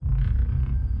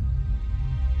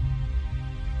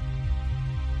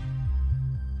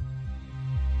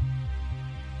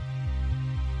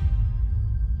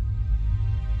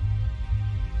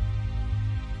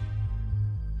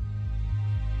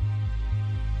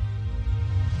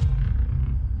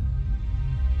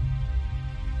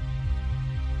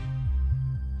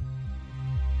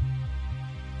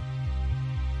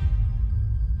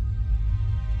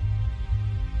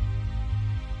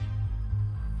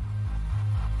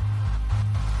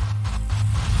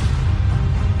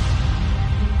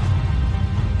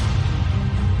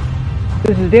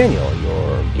This is Daniel,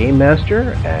 your Game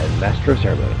Master and Master of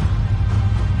Ceremony.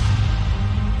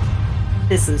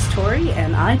 This is Tori,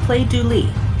 and I play Dooley.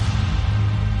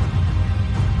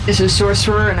 This is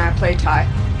Sorcerer, and I play Ty.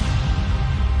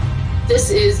 This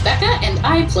is Becca, and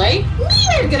I play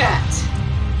Mirgrat.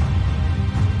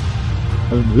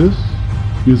 And this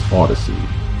is Odyssey,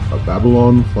 a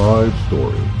Babylon 5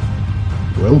 story.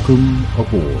 Welcome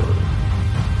aboard.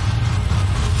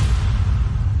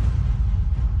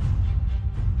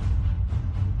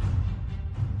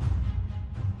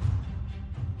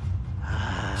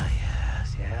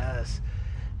 Yes.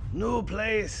 New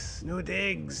place, new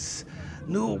digs,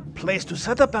 new place to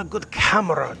set up a good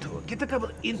camera to get a couple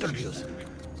interviews.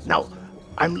 Now,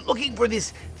 I'm looking for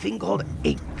this thing called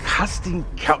a casting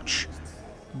couch.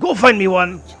 Go find me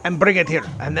one and bring it here,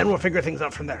 and then we'll figure things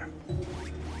out from there.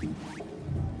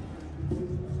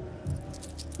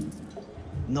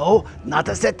 No, not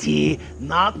a settee,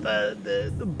 not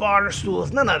the bar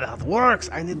stools, none of that works.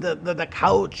 I need the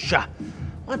couch.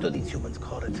 What do these humans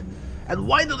call it? And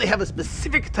why do they have a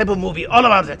specific type of movie all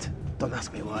about it? Don't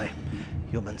ask me why.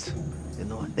 Humans,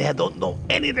 they don't know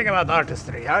anything about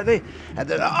artistry, are they? And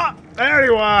then, there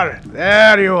you are.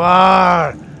 There you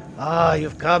are.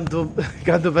 You've come to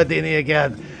Vadini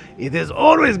again. It is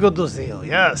always good to see you,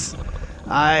 yes.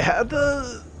 I had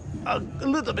a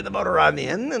little bit of a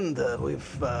run-in, and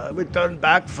we've returned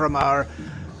back from our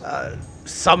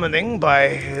summoning by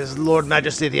His Lord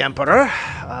Majesty the Emperor.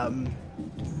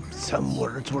 Some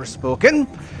words were spoken,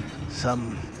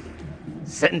 some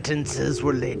sentences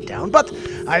were laid down, but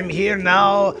I'm here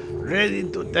now, ready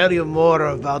to tell you more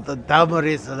about the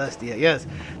Dalmarie Celestia. Yes,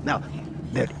 now,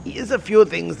 there is a few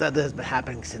things that has been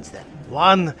happening since then.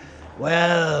 One,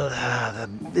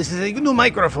 this is a new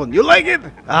microphone. You like it?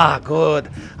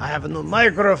 Good. I have a new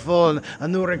microphone, a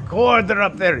new recorder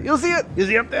up there. You see it? You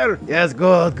see up there? Yes,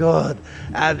 good.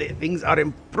 And things are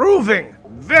improving,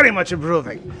 very much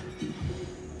improving.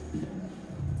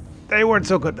 They weren't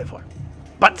so good before.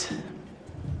 But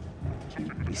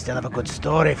we still have a good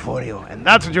story for you, and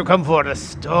that's what you come for, the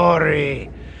story.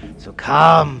 So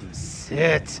come,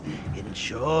 sit,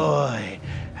 enjoy,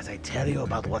 as I tell you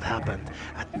about what happened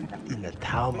in the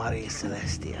Dalmarie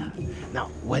Celestia. Now,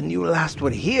 when you last were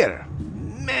here,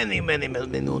 many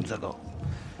moons ago,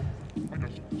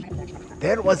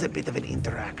 there was a bit of an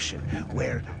interaction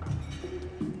where,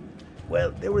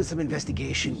 there was some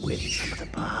investigation with some of the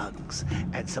bugs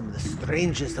and some of the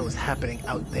strangeness that was happening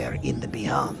out there in the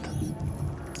beyond.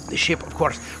 The ship, of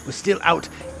course, was still out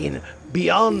in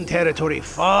beyond territory,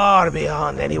 far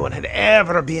beyond anyone had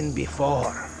ever been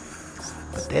before.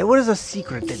 But there was a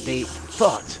secret that they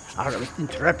thought, our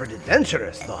intrepid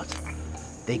adventurers thought,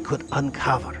 they could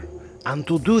uncover. And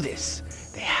to do this,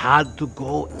 they had to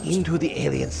go into the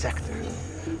alien sector,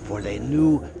 for they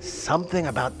knew something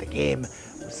about the game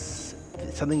was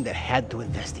something they had to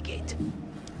investigate.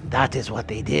 That is what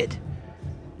they did.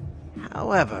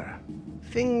 However,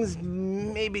 things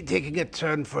may be taking a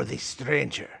turn for the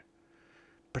stranger.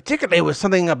 Particularly with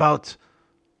something about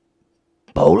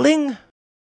bowling?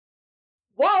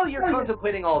 While you're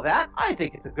contemplating all that, I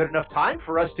think it's a good enough time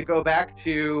for us to go back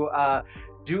to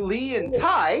Dooley and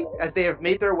Ty as they have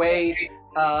made their way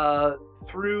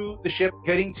through the ship,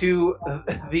 getting to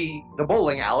the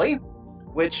bowling alley.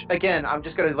 Which, again, I'm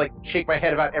just going to, shake my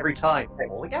head about every time.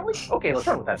 Bowling alley? Okay, let's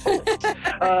run with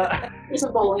that. It's a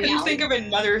bowling alley. I can think of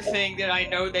another thing that I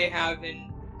know they have in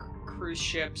cruise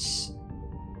ships.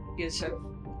 Because I've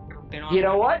been on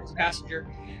as a passenger.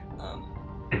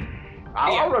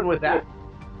 I'll run with that.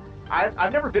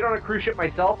 I've never been on a cruise ship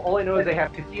myself. All I know is they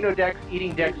have casino decks,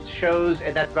 eating decks, shows,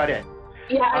 and that's about it.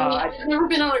 Yeah, I've never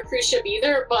been on a cruise ship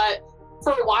either, but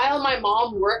for a while, my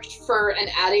mom worked for an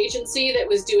ad agency that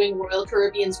was doing Royal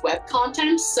Caribbean's web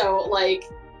content, so,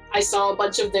 I saw a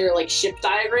bunch of their, ship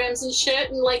diagrams and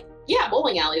shit, and,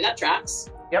 bowling alley, that tracks.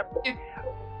 Yep.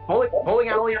 Bowling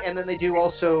alley, and then they do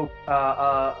also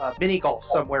mini golf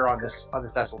somewhere on this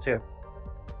vessel, too.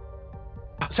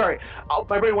 Sorry,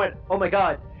 my brain went, oh my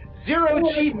god,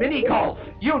 Zero-G mini golf!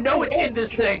 You know it's in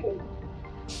this thing!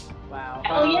 Wow.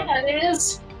 Hell yeah, it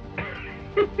is!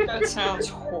 That sounds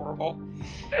horrible.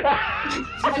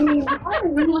 I mean,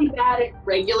 I'm really bad at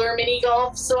regular mini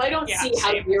golf, so I don't see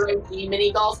how Zero-G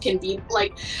mini golf can be.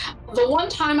 The one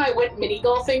time I went mini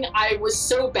golfing, I was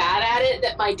so bad at it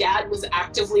that my dad was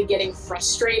actively getting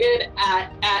frustrated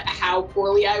at how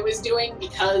poorly I was doing,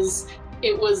 because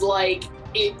it was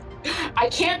I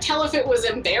can't tell if it was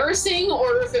embarrassing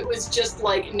or if it was just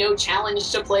no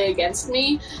challenge to play against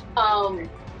me.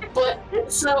 But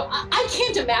so I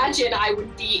can't imagine I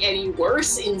would be any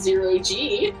worse in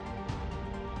Zero-G.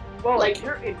 Well, Like-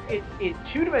 in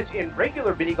two-dimensional, in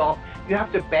regular mini golf, you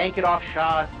have to bank it off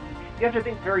shots. You have to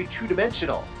think very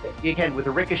two-dimensional. Again, with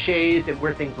the ricochets and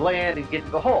where things land and get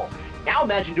to the hole. Now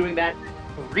imagine doing that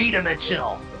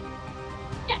three-dimensional.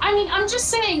 Yeah, I mean, I'm just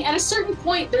saying, at a certain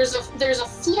point, there's a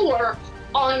floor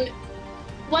on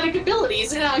athletic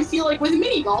abilities, and I feel like with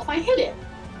mini golf, I hit it.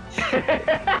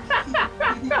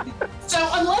 So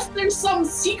unless there's some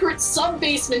secret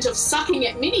sub-basement of sucking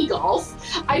at mini golf,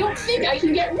 I don't think I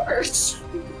can get worse.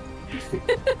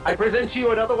 I present to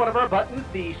you another one of our buttons,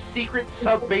 the secret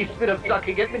sub-basement of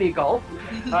sucking at mini golf.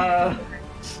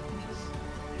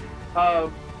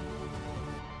 So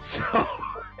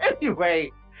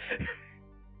anyway,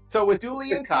 so with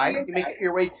Dooley and Ty, you make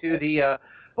your way to the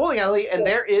bowling alley, and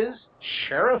there is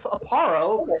Sheriff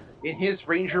Aparo in his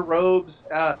ranger robes,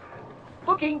 trying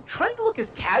to look as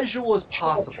casual as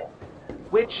possible,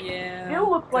 which still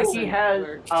looks like he has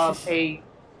a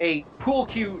pool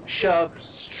cue shoved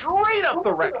straight up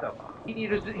the rectum. He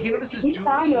notices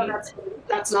Dooley.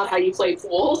 That's not how you play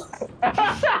pool. But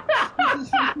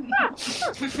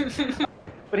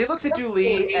he looks at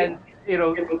Dooley and,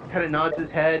 kind of nods his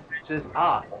head and says,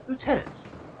 Lieutenant,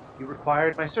 you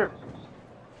required my services.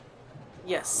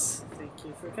 Yes, thank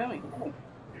you for coming.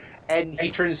 And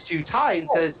he turns to Ty and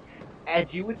says, and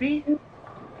you would be?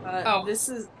 This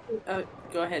is...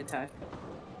 go ahead, Ty.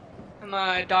 I'm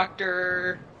a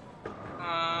Dr.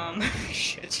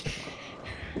 Shit.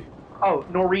 Oh,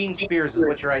 Noreen Spears is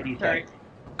what your ID says. Sorry.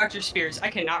 Dr. Spears. I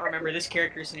cannot remember this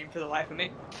character's name for the life of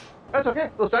me. That's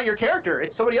okay. Well, it's not your character.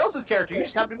 It's somebody else's character. You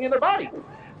just happen to be in their body.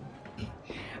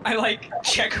 I,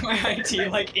 check my ID,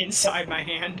 inside my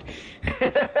hand.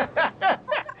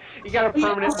 You got a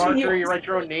permanent marker. You write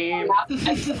your own name.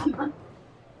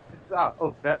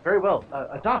 Very well.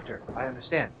 A doctor. I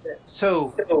understand.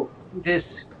 So, this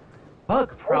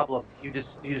bug problem you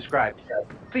described.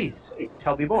 Please,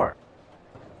 tell me more.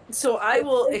 So I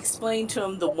will explain to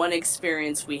him the one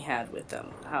experience we had with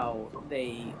them. How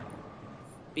they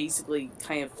basically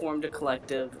kind of formed a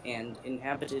collective and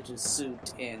inhabited a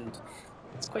suit, and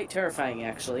it's quite terrifying,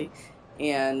 actually.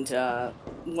 And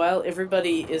while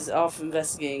everybody is off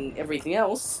investigating everything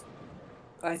else,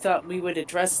 I thought we would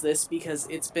address this because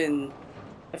it's been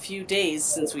a few days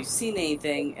since we've seen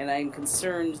anything, and I'm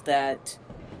concerned that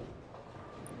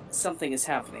something is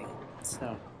happening.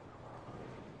 So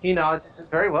he nods and says,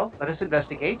 very well, let us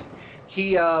investigate.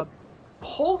 He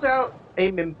pulls out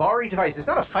a Minbari device. It's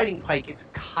not a fighting pike. It's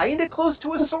kind of close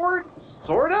to a sword,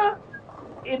 sorta.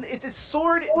 It's a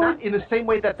sword, not in the same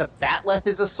way that the Batleth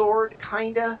is a sword,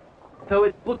 kinda. Though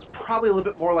it looks probably a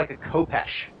little bit more like a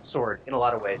Khopesh sword in a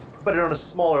lot of ways, but on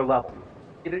a smaller level.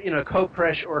 A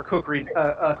Khopesh or a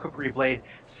kukri blade,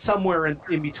 somewhere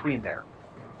in between there.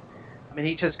 I mean,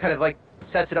 he just kind of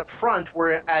sets it up front,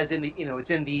 whereas in the it's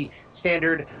in the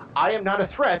standard, I am not a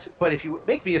threat, but if you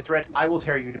make me a threat, I will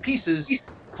tear you to pieces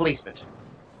placement.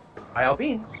 By all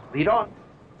means, lead on.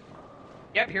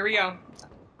 Yep, here we go.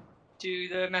 To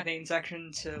the methane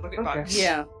section to look at bugs.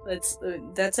 Yeah, that's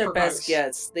our best bugs.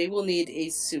 guess. They will need a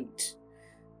suit.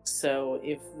 So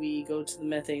if we go to the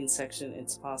methane section,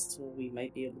 it's possible we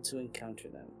might be able to encounter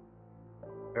them.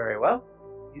 Very well.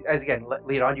 As again,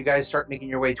 lead on. You guys start making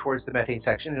your way towards the methane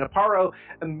section, and Aparo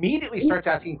immediately starts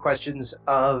asking questions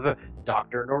of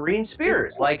Dr. Noreen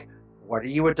Spears, like, what are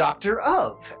you a doctor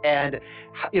of? And,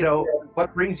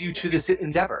 what brings you to this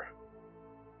endeavor?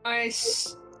 I'm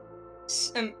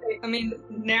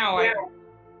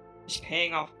just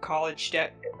paying off college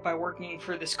debt by working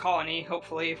for this colony,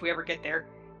 hopefully, if we ever get there.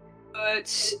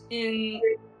 But in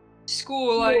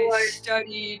school, I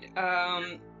studied,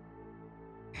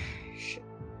 shit.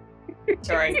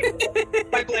 Sorry.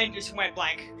 My brain just went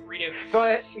blank. Redo. Go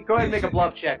ahead and make a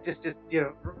bluff check. Just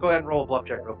go ahead and roll a bluff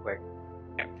check real quick.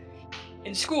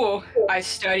 In school, I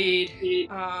studied,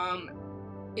 I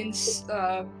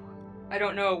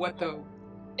don't know what the...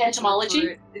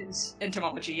 Entomology? Is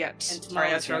entomology, yep.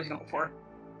 Sorry, that's what I was going for.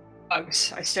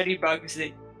 Bugs. I studied bugs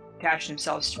that attach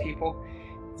themselves to people.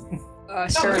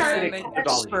 Started from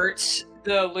experts.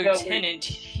 The lieutenant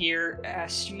here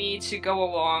asked me to go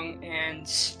along and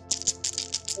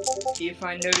see if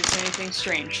I noticed anything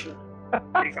strange.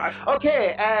 35.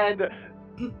 Okay, and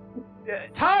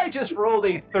Ty just rolled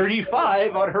a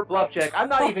 35 on her bluff check. I'm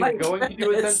not even going to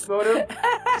do a sense motive.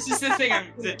 This is the thing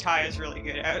that Ty is really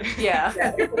good at. Yeah.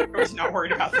 I was not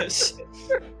worried about this.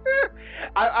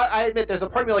 I admit there's a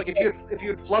part of me, if you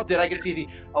had flubbed it, I could see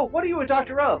what are you a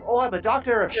doctor of? Oh, I'm a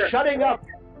doctor of shutting up.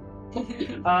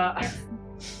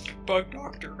 Bug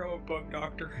doctor. Oh, bug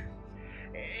doctor.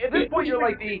 At this point, you're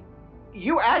like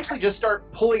you actually just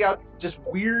start pulling out just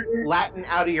weird Latin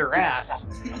out of your ass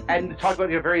and talk about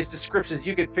your various descriptions.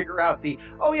 You can figure out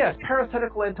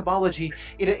parasitical entomology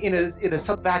in a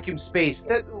sub-vacuum space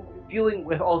that dealing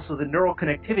with also the neural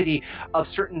connectivity of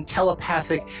certain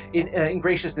telepathic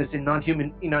ingraciousness in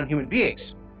non-human beings.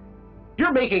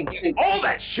 You're making all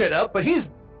that shit up, but he's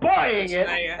buying it.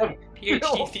 My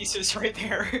PhD thesis right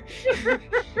there.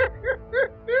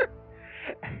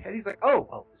 And he's like, oh,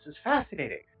 well, this is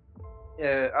fascinating.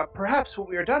 Perhaps when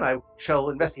we are done, I shall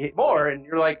investigate more. And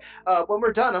you're like, when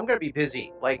we're done, I'm going to be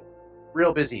busy, like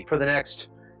real busy for the next,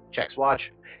 checks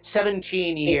watch,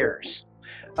 17 years.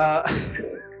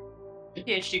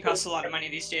 PhD costs a lot of money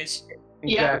these days.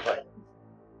 Exactly.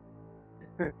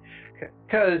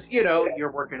 Because,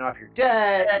 you're working off your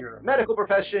debt, you're a medical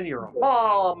profession, you're a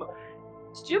mom.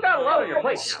 You got a lot on your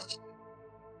plate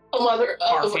now. A mother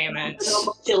of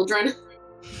children.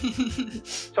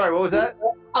 Sorry, what was that?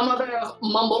 A mother of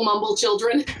mumble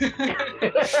children.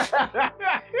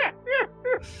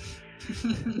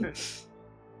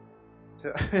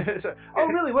 Oh,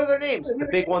 really? What are their names? The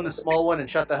big one, the small one, and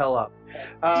shut the hell up.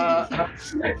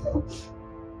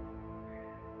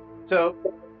 So,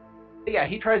 yeah,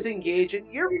 he tries to engage, and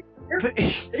you're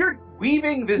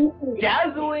weaving this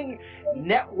dazzling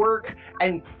network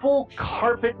and full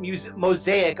carpet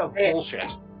mosaic of bullshit.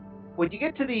 When you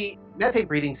get to the methane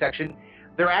breathing section,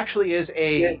 there actually is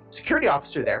a security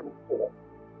officer there,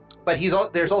 but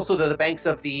there's also the banks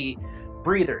of the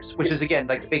breathers, which is again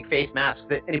like the big face masks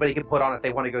that anybody can put on if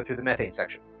they want to go through the methane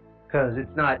section, because it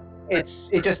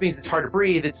just means it's hard to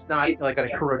breathe. It's not like going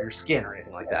to corrode your skin or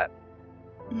anything like that.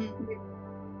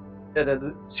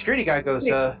 The security guy goes,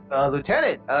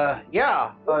 Lieutenant,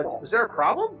 was there a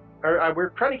problem?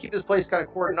 We're trying to keep this place kind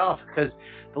of cordoned off, because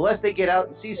the less they get out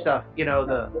and see stuff, he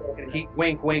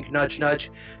wink, wink, nudge, nudge,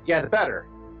 the better.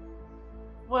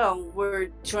 Well, we're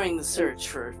joining the search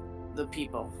for the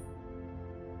people.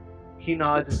 He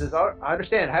nods and says, I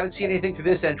understand. I haven't seen anything through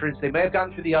this entrance. They may have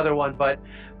gotten through the other one, but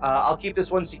I'll keep this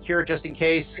one secure just in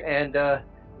case, and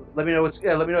let me know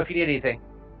if you need anything.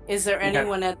 Is there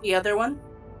anyone at the other one?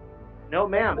 No,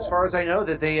 ma'am. As far as I know,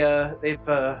 that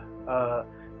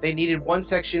they needed one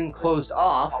section closed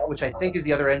off, which I think is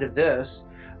the other end of this.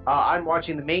 I'm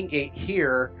watching the main gate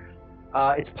here.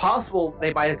 It's possible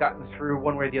they might have gotten through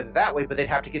one way or the other that way, but they'd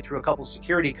have to get through a couple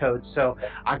security codes. So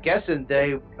I'm guessing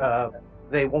they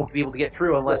won't be able to get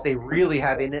through unless they really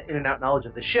have in and out knowledge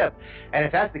of the ship. And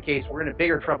if that's the case, we're in a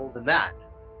bigger trouble than that.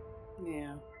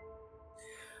 Yeah.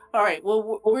 All right.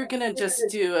 Well, we're gonna just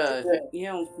do a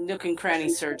nook and cranny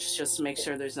search just to make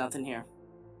sure there's nothing here.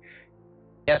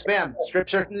 Yes, ma'am. Strip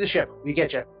searching the ship. We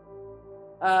get you.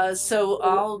 So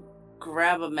I'll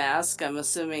grab a mask. I'm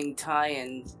assuming Ty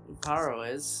and Haro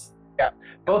is. Yeah,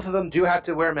 both of them do have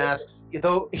to wear masks.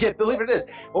 Though, believe it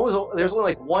or not, there's only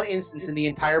like one instance in the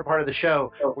entire part of the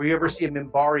show where you ever see a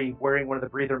Minbari wearing one of the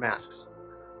breather masks.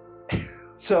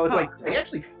 So it's like, do they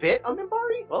actually fit on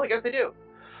Minbari? Well, I guess they do.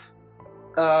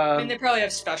 They probably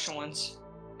have special ones.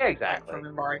 Yeah, exactly. For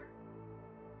Minbari.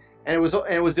 And it was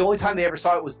the only time they ever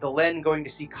saw it was Delenn going to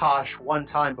see Kosh one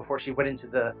time before she went into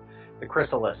the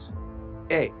chrysalis.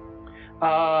 Hey.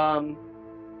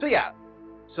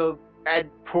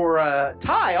 And for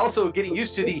Ty, also getting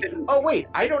used to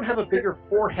I don't have a bigger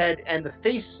forehead and the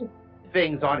face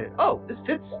things on it. Oh, this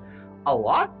fits a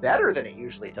lot better than it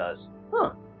usually does.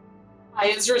 Huh. I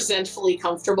is resentfully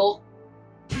comfortable.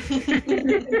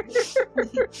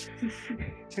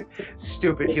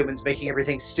 Stupid humans making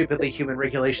everything stupidly human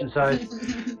regulation size.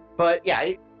 But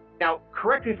yeah, now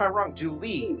correct me if I'm wrong,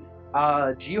 Dooley,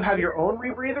 do you have your own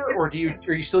rebreather, or are you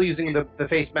still using the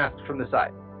face mask from the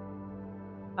side?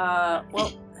 Well,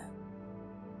 I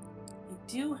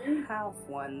do have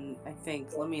one, I think.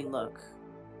 Let me look.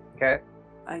 Okay.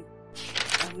 I'm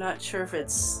not sure if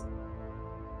it's...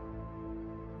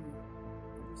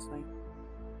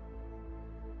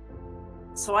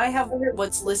 So I have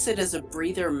what's listed as a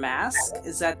breather mask.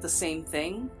 Is that the same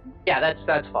thing? Yeah,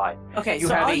 that's fine. Okay,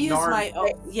 so I'll use my own.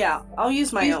 Yeah, I'll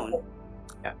use my own.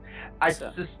 Yeah. I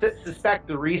suspect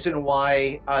the reason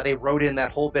why they wrote in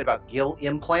that whole bit about gill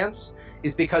implants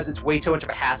is because it's way too much of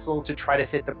a hassle to try to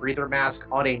fit the breather mask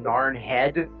on a Narn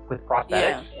head with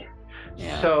prosthetics.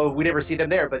 Yeah. So we never see them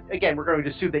there. But again, we're going to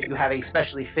assume that you have a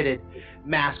specially fitted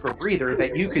mask or breather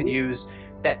that you can use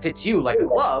that fits you like a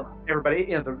glove. Everybody,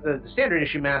 the standard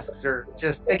issue masks are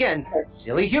just, again,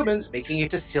 silly humans making it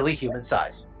to silly human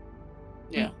size.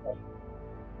 Yeah.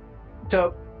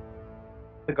 So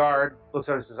the guard looks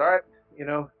at us and says, all right,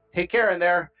 take care in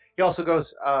there. He also goes,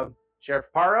 Sheriff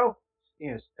Paro,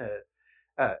 he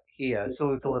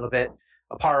salutes a little bit.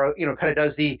 Aparo, kind of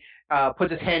does the,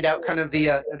 puts his hand out, kind of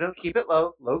the, no, keep it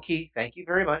low key. Thank you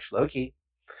very much, low key.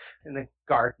 And the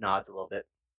guard nods a little bit.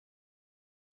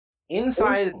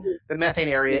 Inside the methane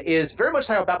area is very much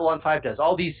how Babylon 5 does.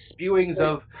 All these spewings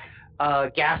of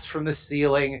gas from the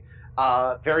ceiling,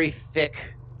 very thick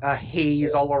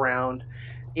haze all around.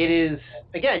 It is,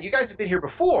 again, you guys have been here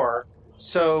before,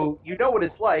 so you know what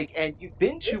it's like, and you've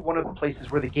been to one of the places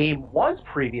where the game was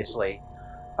previously,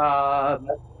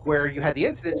 where you had the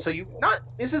incident, so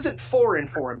this isn't foreign,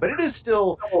 but it is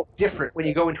still different when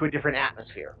you go into a different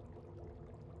atmosphere.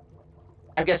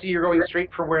 I'm guessing you're going straight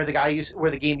from where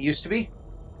the game used to be?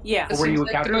 Yeah. That seems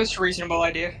like the most reasonable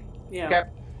idea. Yeah. Okay.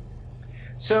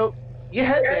 So, you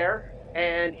head there,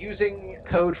 and using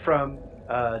code from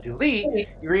Dooley,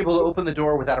 you're able to open the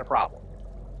door without a problem.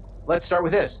 Let's start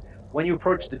with this. When you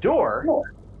approach the door,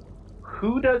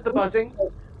 who does the buzzing?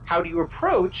 How do you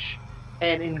approach?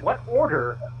 And in what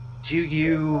order do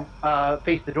you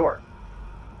face the door?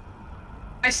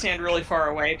 I stand really far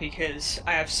away because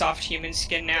I have soft human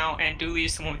skin now, and Dooley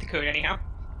is the one with the code anyhow.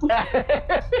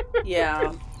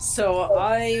 Yeah. So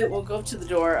I will go up to the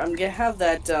door. I'm gonna have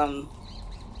that.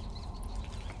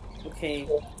 Okay.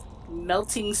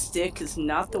 Melting stick is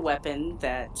not the weapon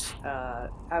that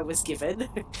I was given.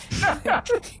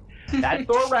 That's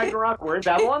Thor Ragnarok. We're in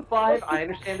Babylon 5. I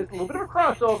understand it's a little bit of a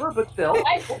crossover, but still.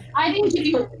 I didn't give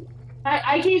you.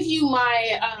 I gave you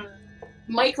my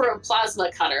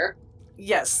microplasma cutter.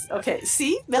 Yes. Okay.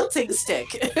 See, melting stick.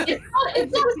 It's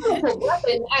not a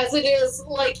weapon, as it is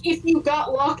like if you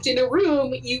got locked in a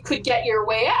room, you could get your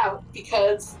way out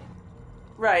because.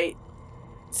 Right.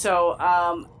 So,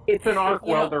 it's an arc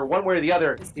welder, one way or the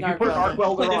other. If you put an arc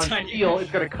welder on steel,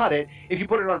 it's going to cut it. If you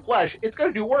put it on flesh, it's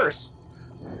going to do worse.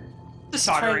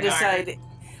 Trying to decide.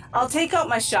 I'll take out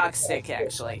my shock stick,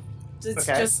 actually.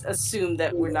 Just assume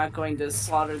that we're not going to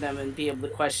slaughter them and be able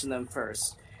to question them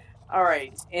first. All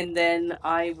right, and then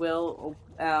I will.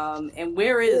 And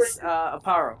where is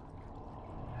Aparo?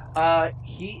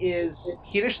 He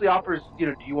initially offers,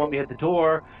 do you want me at the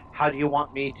door? How do you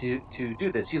want me to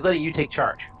do this? He's letting you take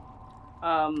charge.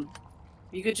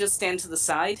 You could just stand to the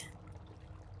side.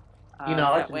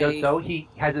 Does so. He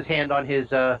has his hand on his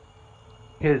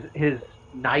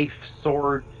knife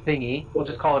sword thingy. We'll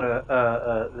just call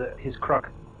it his crook.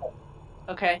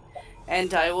 Okay,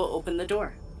 and I will open the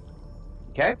door.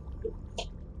 Okay.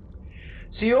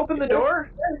 So you open the door,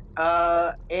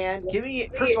 and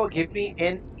first of all, give me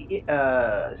an, is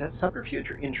that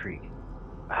subterfuge or intrigue?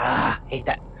 Hate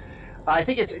that. I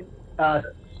think it's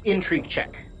intrigue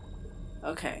check.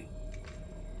 Okay.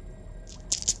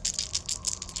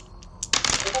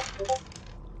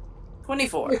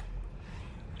 $24.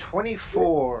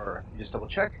 24. Just double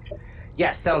check.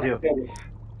 Yes, that'll do.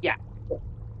 Yeah.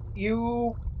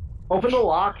 You open the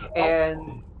lock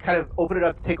and kind of open it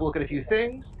up to take a look at a few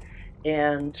things,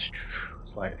 and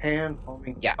slide of hand,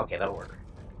 foaming. Yeah, okay, that'll work.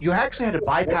 You actually had to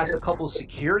bypass a couple of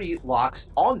security locks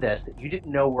on this that you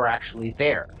didn't know were actually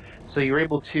there. So you're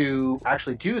able to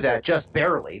actually do that just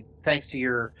barely, thanks to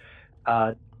your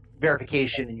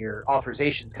verification and your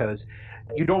authorization codes.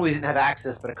 You normally didn't have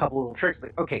access, but a couple of little tricks,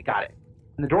 like, okay, got it.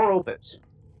 And the door opens.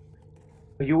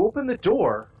 When you open the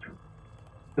door,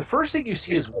 the first thing you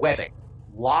see is webbing.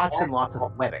 Lots and lots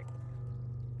of webbing.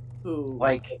 Ooh.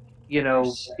 Like, a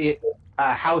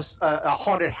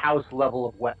haunted house level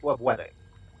of webbing.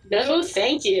 No,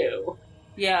 thank you.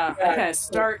 Yeah, I kind of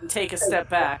start and take a step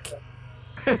back.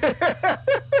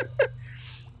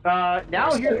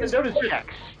 Now here's the notice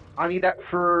checks. I need that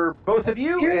for both of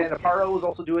you, and Aparo is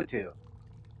also doing too.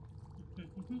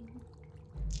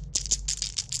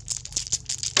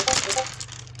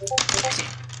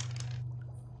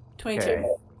 Okay.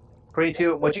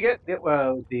 22. What'd you get? It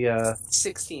was the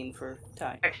 16 for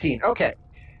Ty. 16. Okay.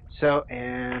 So,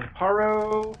 and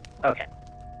Paro. Okay.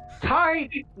 Ty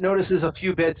notices a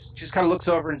few bits, just kind of looks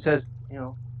over and says,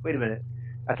 wait a minute.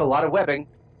 That's a lot of webbing.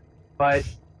 But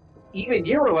even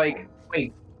you were like,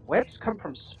 wait, webs come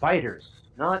from spiders,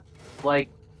 not like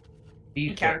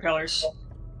these caterpillars.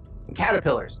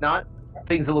 Caterpillars, not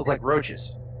things that look like roaches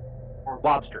or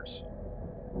lobsters.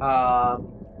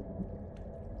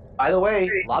 By the way,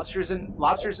 lobsters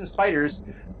and spiders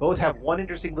both have one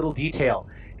interesting little detail.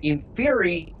 In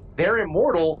theory, they're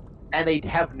immortal and they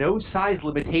have no size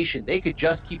limitation. They could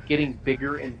just keep getting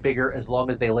bigger and bigger as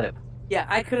long as they live. Yeah,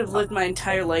 I could have lived my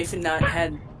entire life and not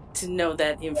had to know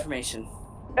that information.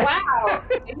 Wow,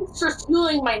 thanks for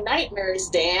fueling my nightmares,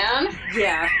 Dan.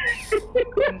 Yeah.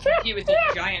 I'm compete with the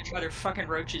giant motherfucking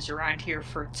roaches around here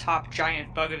for top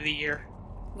giant bug of the year.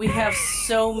 We have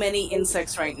so many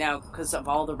insects right now because of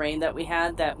all the rain that we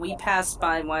had that we passed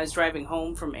by when I was driving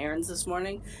home from errands this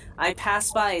morning. I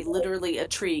passed by literally a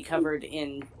tree covered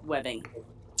in webbing.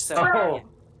 So,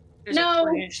 There's a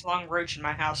 3-inch long roach in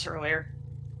my house earlier.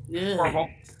 Ugh. Horrible.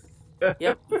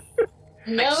 Yep.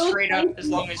 Like straight up as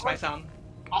long as my thumb.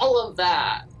 All of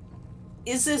that.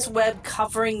 Is this web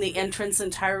covering the entrance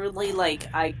entirely? Like,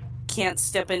 I can't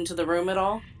step into the room at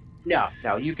all? No,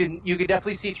 you can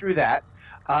definitely see through that.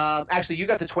 Actually, you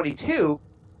got the 22,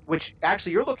 which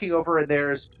actually you're looking over, and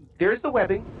there's the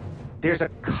webbing. There's a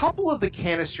couple of the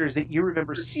canisters that you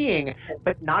remember seeing,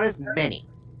 but not as many.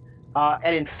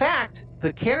 And in fact,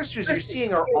 the canisters you're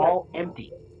seeing are all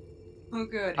empty. Oh,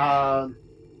 good. At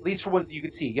least for ones that you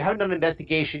can see. You haven't done an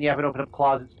investigation. You haven't opened up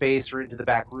closet space or into the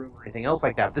back room or anything else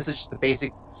like that. This is just the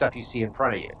basic stuff you see in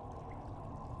front of you.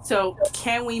 So,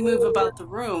 can we move about the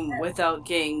room without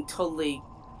getting totally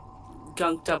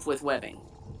gunked up with webbing?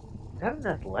 Is that an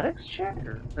athletics check?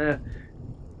 Or,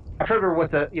 I can't remember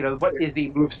what is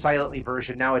the move silently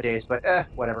version nowadays, but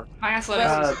whatever. My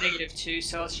athletics is -2,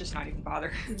 so let's just not even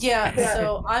bother. Yeah,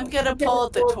 so I'm gonna pull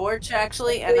out the torch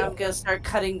actually, and I'm gonna start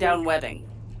cutting down webbing.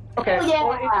 Okay.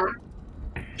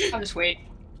 I'll just wait.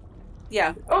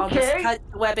 Yeah, I'll just cut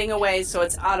the webbing away so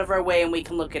it's out of our way and we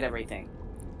can look at everything.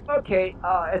 Okay,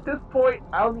 at this point,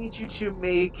 I'll need you to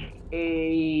make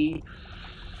a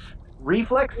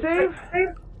reflex save.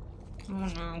 Oh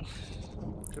no.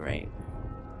 Great.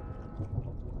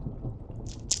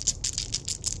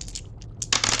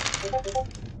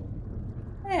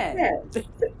 Yeah.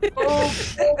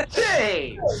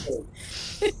 Okay.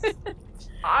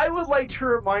 I would like to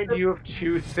remind you of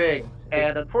two things,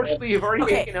 and unfortunately, you've already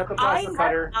taken out the plasma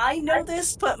cutter. I know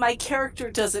this, but my character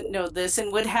doesn't know this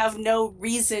and would have no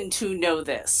reason to know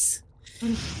this.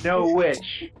 No,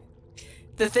 which?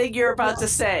 The thing you're about to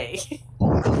say.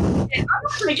 I'm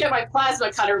not going to get my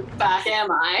plasma cutter back,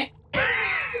 am I?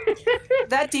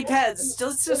 That depends.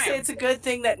 Let's just say it's a good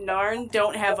thing that Narn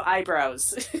don't have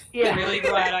eyebrows. I'm really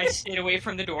glad I stayed away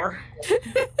from the door.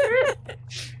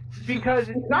 Because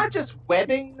it's not just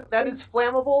webbing that is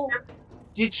flammable.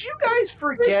 Did you guys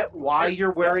forget why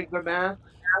you're wearing the mask?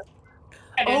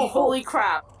 Oh, holy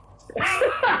crap.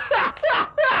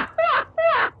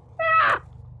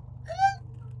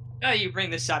 Now you bring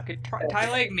this up, could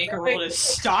Tyleg make a roll to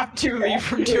stop Dooley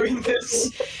from doing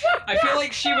this? I feel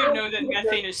like she would know that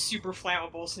methane is super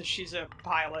flammable since she's a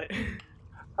pilot.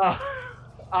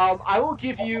 I will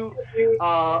give you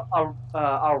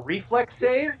a reflex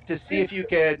save to see if you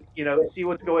can, see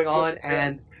what's going on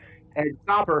and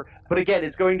stop her. But again,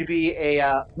 it's going to be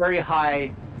a very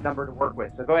high number to work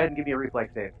with. So go ahead and give me a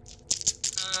reflex save.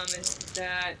 Is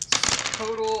that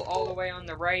total all the way on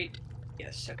the right?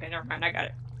 Yes. Okay, never mind. I got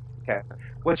it. Okay.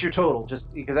 What's your total? Just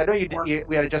because I know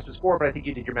we had adjusted 4, but I think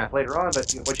you did your math later on.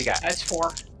 But what you got? That's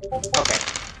 4.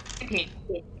 Okay.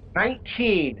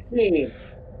 19.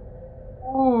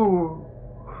 Ooh.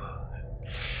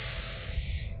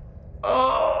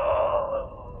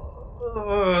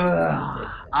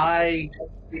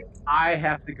 I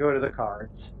have to go to the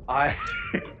cards. I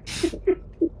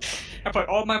put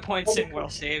all my points in will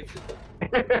save.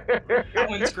 That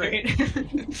one's great.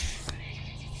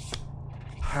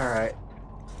 Alright.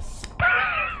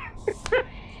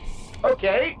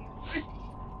 Okay.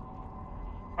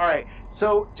 Alright,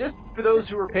 so just for those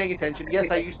who are paying attention, yes,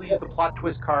 I usually use the plot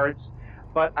twist cards,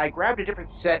 but I grabbed a different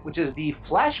set, which is the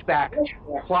flashback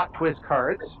plot twist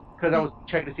cards, because I was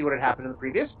checking to see what had happened in the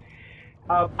previous.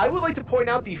 I would like to point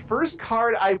out the first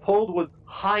card I pulled was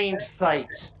Hindsight.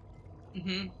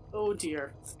 Mm-hmm. Oh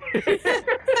dear.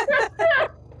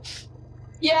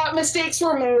 Yeah, mistakes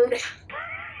were made.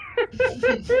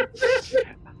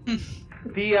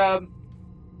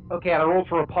 Okay, I rolled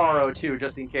for a Paro too,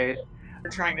 just in case. We're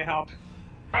trying to help.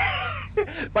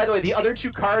 By the way, the other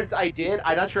two cards I did,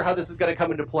 I'm not sure how this is going to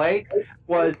come into play,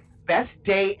 was Best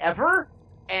Day Ever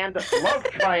and Love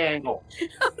Triangle.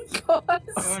 Of course.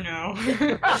 Oh no.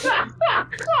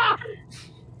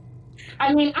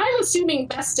 I mean, I'm assuming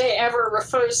Best Day Ever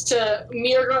refers to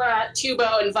Mirgarat,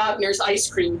 Tubo, and Wagner's ice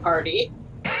cream party.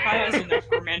 Kai has enough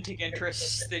romantic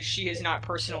interests that she is not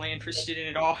personally interested in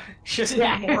at all. She doesn't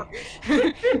need more.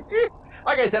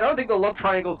 Like I said, I don't think the love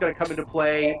triangle is going to come into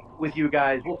play with you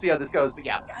guys. We'll see how this goes, but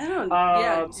yeah. I don't.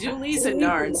 Yeah, Julie's a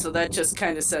Narn, so that just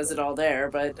kind of says it all there.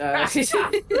 But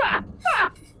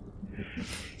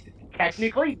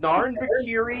technically, Narn,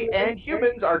 Bakiri, and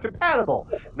humans are compatible.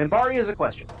 Minbari is a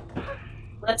question.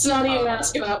 Let's not even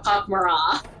ask about Pop Mara.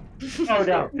 Oh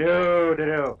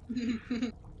no.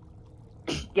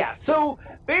 Yeah, so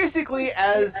basically,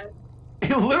 as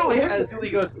Julie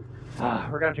goes,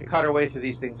 we're going to have to cut our way through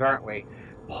these things, aren't we?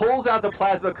 pulls out the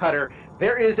plasma cutter.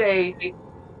 There is a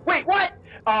wait, what?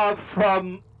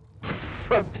 From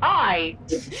Ty,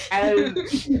 as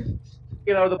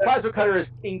the plasma cutter is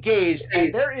engaged,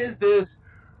 and there is this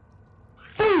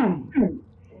boom,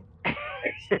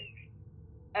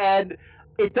 and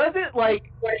it doesn't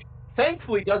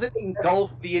thankfully doesn't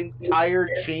engulf the entire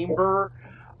chamber,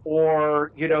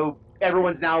 or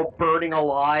everyone's now burning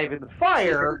alive in the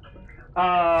fire.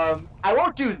 I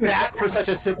won't do that for such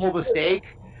a simple mistake,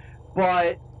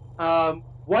 but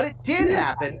what it did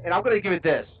happen, and I'm going to give it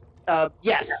this.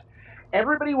 Yes,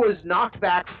 everybody was knocked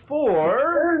back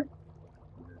for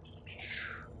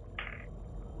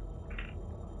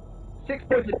 6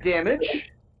 points of damage,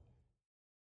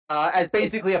 as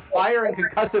basically a fire and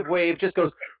concussive wave just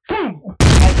goes boom,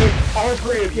 and hits all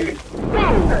three of you,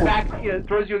 boom, back,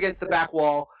 throws you against the back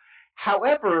wall.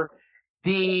 However,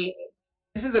 this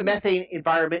is a methane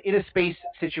environment in a space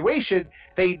situation.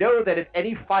 They know that if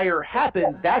any fire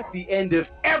happens, that's the end of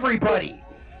everybody.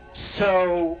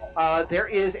 So there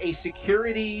is a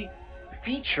security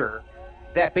feature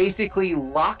that basically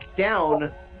locked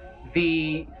down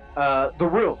the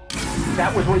room.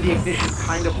 That was where the ignition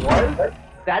kind of was.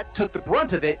 That took the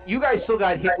brunt of it. You guys still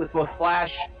got hit with both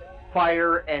flash,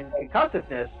 fire, and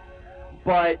concussiveness,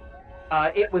 but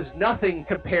it was nothing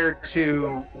compared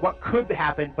to what could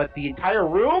happen. But the entire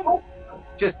room,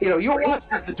 just you watch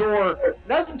as the door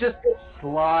doesn't just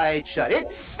slide shut; it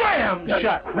slams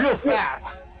shut real fast,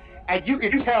 and you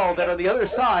can tell that on the other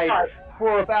side,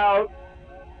 for about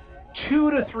 2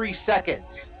 to 3 seconds,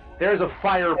 there's a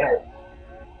fireball.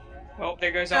 Well,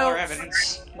 there goes all our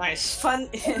evidence. Nice. Fun.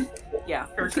 Yeah.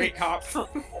 You're a great cop.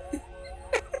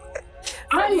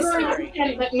 I'm going to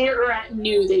pretend that Mirrorat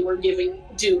knew they were giving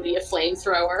Dooley a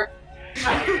flamethrower.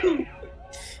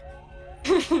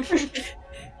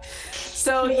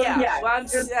 So, well,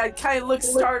 I kind of look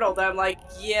startled. I'm like,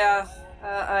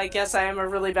 I guess I am a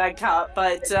really bad cop,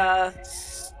 but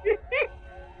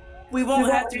we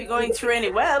won't have to be going through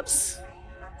any webs.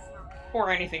 Or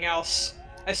anything else.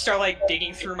 I start,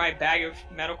 digging through my bag of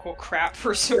medical crap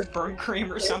for some burn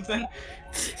cream or something.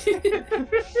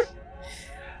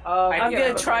 I'm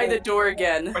gonna try the door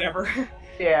again. Whatever.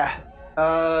 Yeah.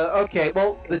 Okay.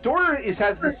 Well, the door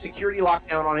has the security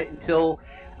lockdown on it until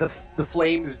the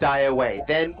flames die away.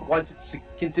 Then, once it's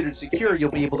considered secure, you'll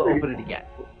be able to open it again.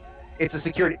 It's a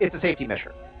safety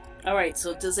measure. All right.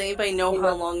 So, does anybody know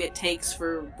how long it takes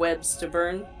for webs to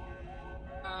burn?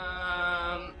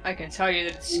 I can tell you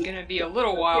that it's gonna be a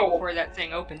little while before that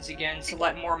thing opens again to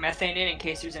let more methane in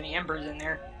case there's any embers in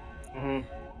there. Mm-hmm.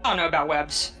 I don't know about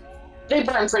webs. They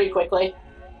burn pretty quickly.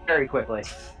 Very quickly.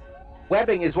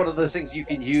 Webbing is one of those things you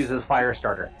can use as a fire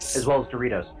starter, as well as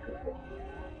Doritos.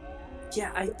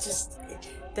 Yeah,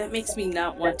 that makes me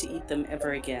not want to eat them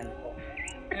ever again.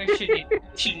 You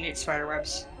shouldn't eat spider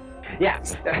webs. Yeah.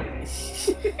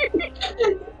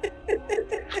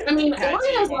 I mean,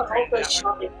 Oreos are also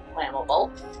shockingly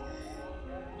flammable.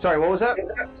 Sorry, what was that?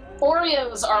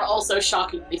 Oreos are also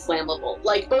shockingly flammable.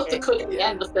 Both the cookie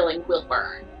and the filling will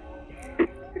burn.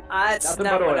 That's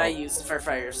not what I used for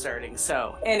fire starting,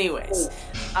 so anyways.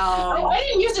 I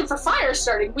didn't use it for fire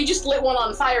starting, we just lit one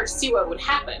on fire to see what would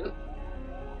happen.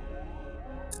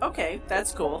 Okay,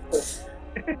 that's cool.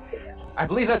 I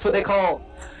believe that's what they call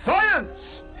science!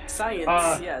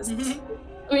 Science, yes. I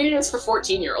mean, it's for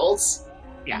 14-year-olds.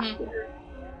 Yeah.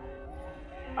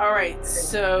 Mm-hmm. Alright,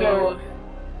 so...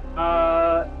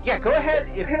 go ahead,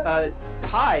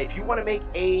 Ty, if you want to make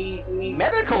a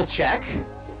medical check,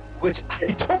 which I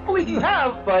don't believe you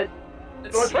have, but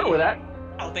go ahead with that.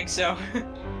 I don't think so.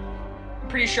 I'm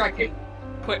pretty sure I could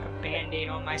put a band-aid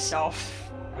on myself,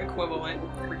 equivalent,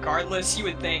 regardless, you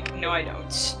would think. No, I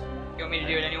don't. You want me to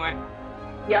do it anyway?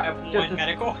 Yeah. I have one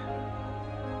medical.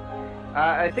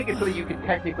 I think it's something you could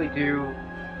technically do.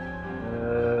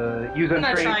 Use on I'm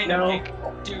not trying no.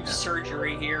 to do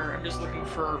surgery here. I'm just looking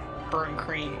for burn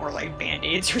cream or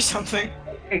band-aids or something.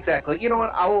 Exactly. You know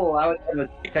what? I will allow it to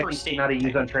technically not a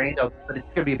use untrained, but it's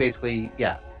going to be basically,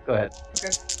 go ahead. Okay.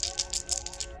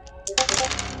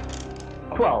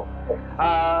 12.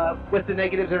 With the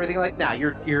negatives and everything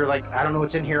you're like, I don't know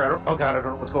what's in here. I don't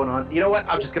know what's going on. You know what?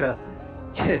 I'm just going to,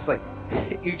 it's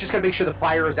you just got to make sure the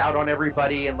fire is out on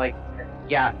everybody and we're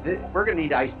going to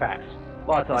need ice packs.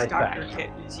 Lots of ice packs. Doctor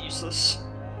kit is useless.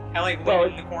 I live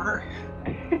in the corner.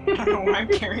 I don't know why I'm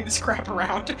carrying this crap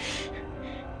around.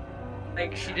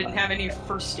 She didn't have any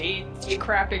first aid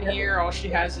crap in here. All she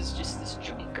has is just this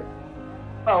junk.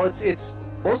 Well, it's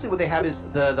mostly what they have is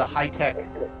the high-tech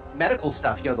medical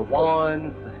stuff. The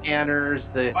wands, the scanners,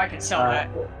 the... Oh, I can sell that.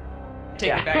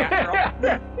 Take it back after all.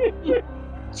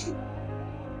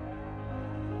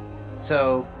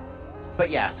 So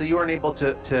you weren't able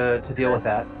to deal with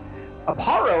that.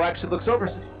 Aparo actually looks over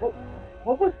and says,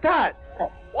 what was that?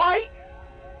 Why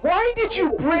did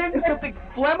you bring something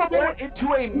flammable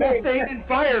into a methane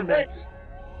environment?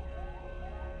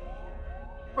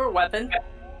 For a weapon.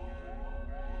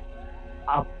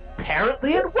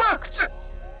 Apparently it worked!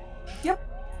 Yep.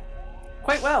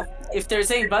 Quite well. If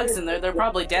there's any bugs in there, they're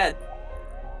probably dead.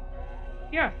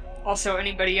 Yeah. Also,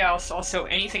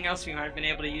 anything else we might have been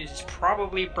able to use is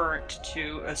probably burnt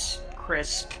to a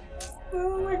crisp.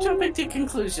 Well, we're jumping to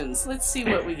conclusions. Let's see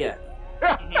what we get.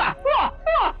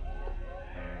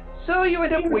 So you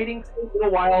end up waiting for a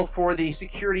little while for the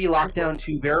security lockdown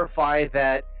to verify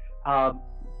that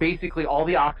basically all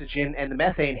the oxygen and the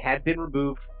methane had been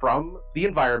removed from the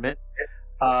environment.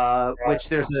 Which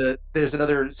there's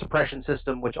another suppression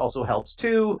system which also helps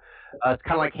too. It's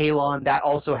kind of like Halon. That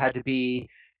also had to be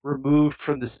removed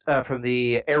from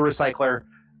the air recycler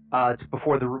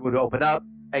before the room would open up.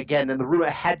 Again, then the room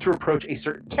had to approach a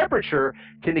certain temperature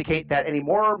to indicate that any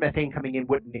more methane coming in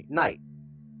wouldn't ignite.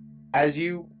 As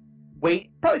you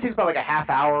wait, probably takes about like a half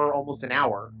hour, almost an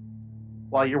hour,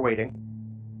 while you're waiting.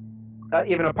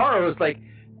 Even Aparo is like,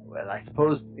 well, I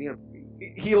suppose,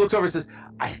 he looks over and says,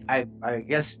 I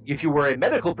guess if you were a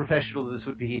medical professional, this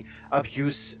would be of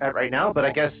use right now, but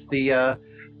I guess the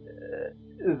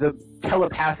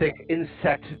telepathic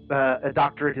insect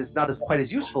doctorate is not quite as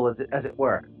useful as it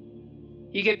were.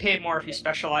 You get paid more if you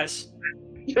specialize.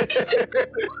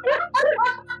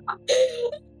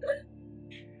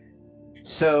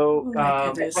 So,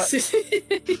 We're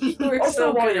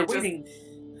so while good you're at waiting,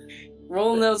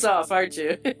 rolling those off, aren't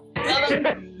you?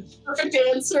 Perfect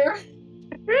answer.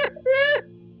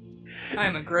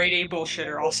 I'm a grade A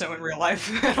bullshitter also in real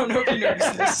life. I don't know if you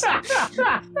noticed this.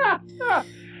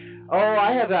 Oh,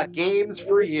 I have got games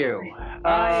for you.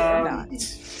 I am not.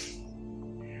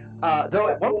 Though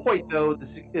at one point, though,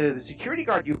 the security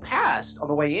guard you passed on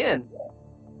the way in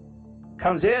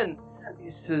comes in.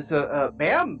 He says,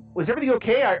 "Ma'am, was everything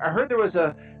okay? I heard there was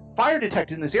a fire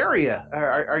detected in this area.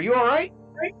 Are you all right?"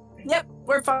 Yep,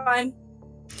 we're fine.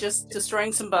 Just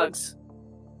destroying some bugs.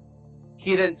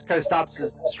 He then kind of stops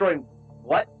destroying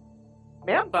what?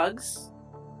 Ma'am? Bugs?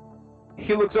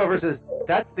 He looks over and says,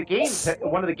 "That's the game,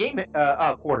 one of the game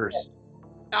quarters."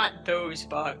 Not those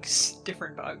bugs.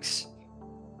 Different bugs.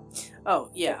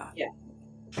 Oh, yeah.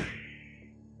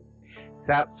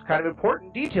 That's kind of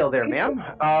important detail there, ma'am.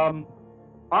 All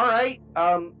right.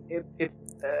 Well,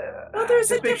 there's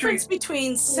a difference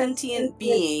between sentient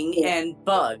being and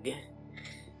bug.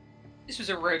 This was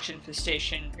a roach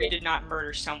infestation. We did not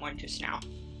murder someone just now.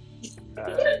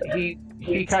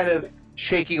 He kind of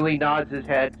shakingly nods his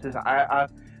head, says, I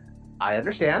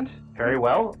understand very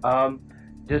well.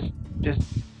 Just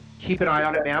keep an eye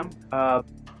on it, ma'am.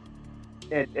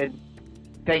 And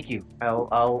thank you.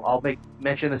 I'll make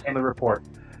mention this in the report."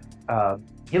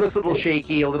 He looks a little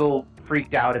shaky, a little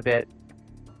freaked out a bit,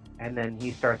 and then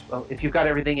he starts. "Well, if you've got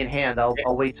everything in hand, I'll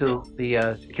wait till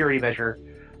the security measure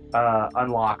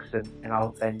unlocks,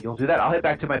 and you'll do that. I'll head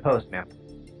back to my post, ma'am."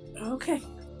 Okay.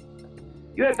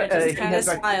 You have just kind of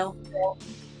smile.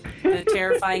 The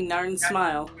terrifying Narn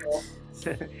smile.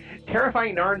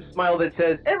 Terrifying Narn smile that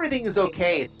says everything is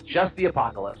okay. It's just the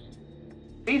apocalypse.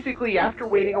 Basically, after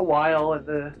waiting a while and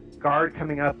the guard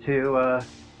coming up to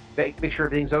make sure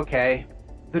everything's okay,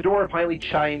 the door finally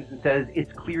chimes and says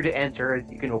it's clear to enter and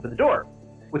you can open the door,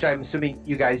 which I'm assuming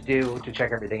you guys do to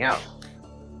check everything out.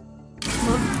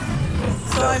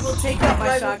 So I will take out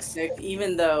my shock stick,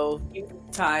 even though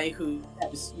Ty, who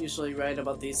is usually right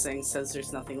about these things, says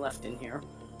there's nothing left in here.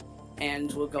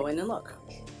 And we'll go in and look.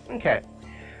 Okay.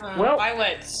 Well, I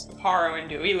let Aparo and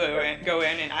Duilu go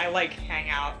in, and I hang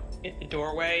out at the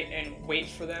doorway and wait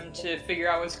for them to figure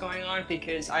out what's going on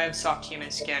because I have soft human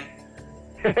skin.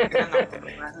 I'm not going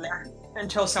to run there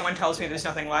until someone tells me there's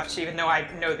nothing left, even though I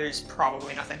know there's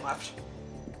probably nothing left.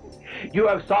 You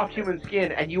have soft human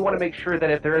skin, and you want to make sure that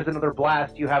if there is another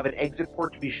blast, you have an exit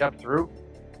port to be shoved through,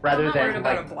 rather I'm not than worried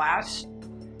about a blast.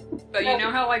 But you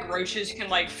know how roaches can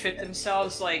fit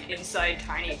themselves inside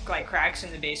tiny cracks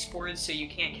in the baseboards, so you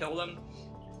can't kill them,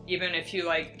 even if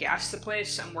you gas the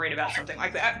place. I'm worried about something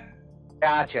like that.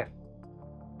 Gotcha.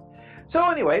 So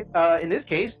anyway, in this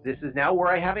case, this is now where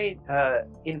I have a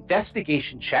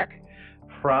investigation check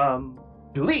from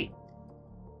Dooley.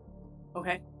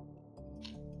 Okay.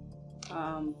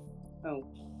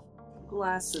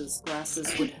 Glasses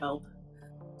would help.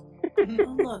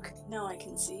 Oh, look, now I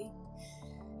can see.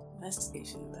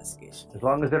 Investigation. As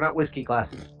long as they're not whiskey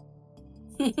glasses.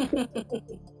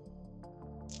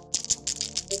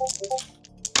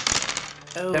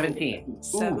 Oh, 17.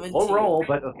 17. Low roll,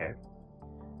 but okay.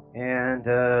 And,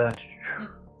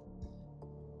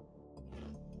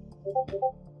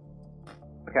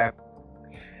 okay.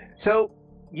 So,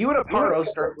 you and Aparo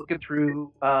start looking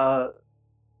through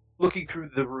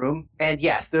the room, and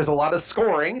yes, there's a lot of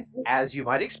scoring, as you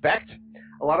might expect.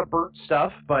 A lot of burnt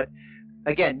stuff, but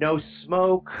again, no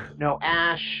smoke, no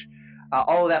ash.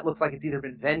 All of that looks like it's either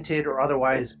been vented or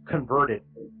otherwise converted.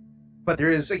 But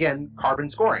there is, again,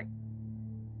 carbon scoring.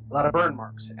 A lot of burn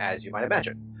marks, as you might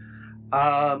imagine.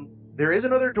 There is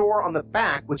another door on the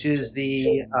back, which is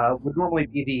would normally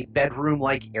be the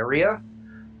bedroom-like area.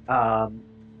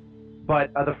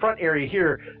 But the front area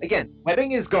here, again,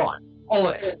 webbing is gone. All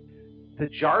of it. The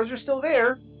jars are still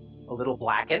there, a little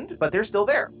blackened, but they're still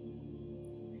there.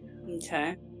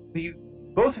 Okay.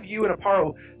 Both of you and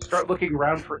Aparo start looking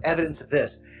around for evidence of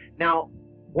this. Now,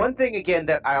 one thing, again,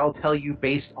 that I'll tell you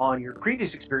based on your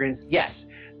previous experience, yes,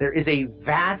 there is a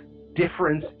vast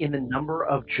difference in the number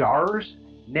of jars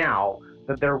now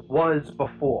than there was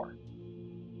before.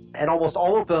 And almost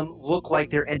all of them look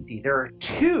like they're empty. There are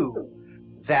 2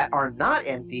 that are not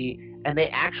empty, and they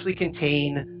actually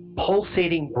contain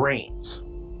pulsating brains.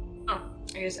 Oh,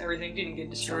 I guess everything didn't get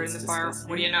destroyed in the fire.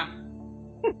 What do you know?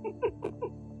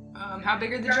 How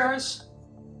big are the jars?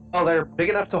 Oh, they're big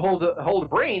enough to hold a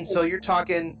brain, so you're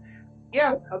talking,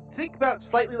 yeah, think about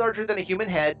slightly larger than a human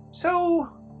head. So,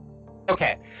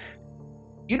 okay.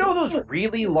 You know those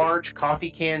really large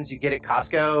coffee cans you get at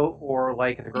Costco or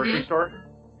like at the grocery store?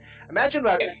 Imagine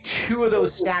about 2 of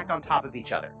those stacked on top of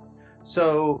each other.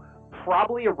 So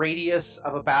probably a radius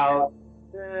of about,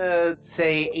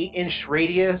 say, 8-inch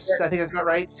radius. I think that's about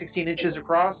right. 16 inches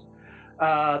across.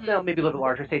 No, maybe a little bit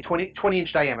larger. Say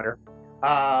 20-inch diameter.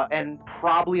 And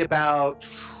probably about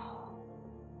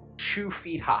 2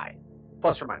 feet high,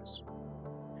 plus or minus.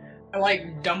 I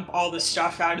like dump all the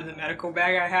stuff out of the medical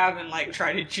bag I have and like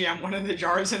try to jam one of the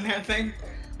jars in that thing.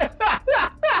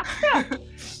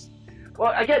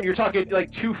 Well, again, you're talking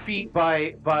like 2 feet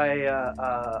by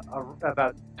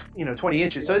about 20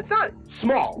 inches, so it's not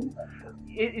small.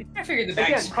 I figured the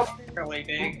bag's fairly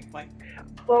big.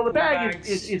 Well, the bag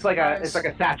is like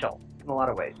a satchel in a lot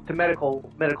of ways. It's a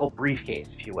medical briefcase,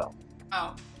 if you will.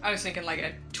 Oh, I was thinking like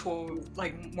a tool,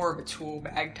 like more of a tool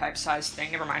bag type size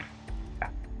thing. Never mind. Yeah.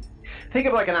 Think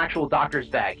of like an actual doctor's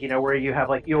bag, where you have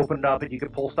you open it up and you can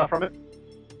pull stuff from it.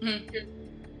 Mm-hmm.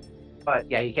 But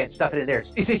yeah, you can't stuff it in there.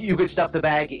 You could stuff the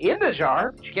bag in the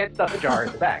jar, but you can't stuff the jar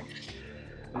in the bag.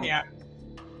 Yeah.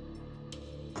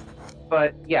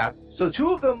 But yeah, so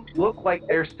 2 of them look like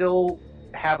they're still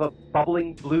have a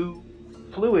bubbling blue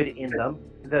fluid in them.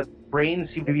 The brains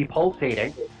seem to be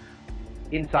pulsating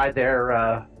inside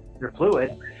their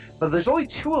fluid, but there's only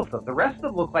 2 of them. The rest of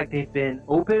them look like they've been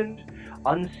opened,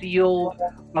 unsealed,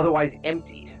 otherwise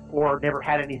emptied, or never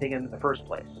had anything in the first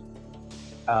place.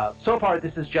 So far,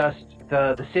 this is just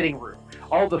the sitting room.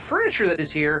 All the furniture that is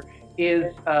here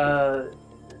is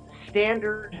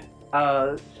standard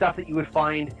stuff that you would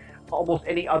find almost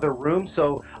any other room.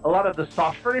 So a lot of the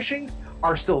soft furnishings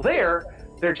are still there.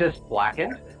 They're just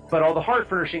blackened, but all the hard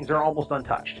furnishings are almost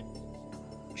untouched.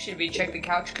 Should we check the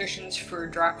couch cushions for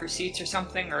drafter seats or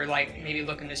something, or maybe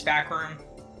look in this back room?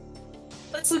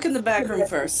 Let's look in the back room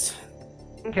first.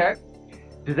 Okay.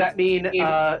 Does that mean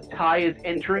Ty is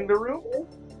entering the room?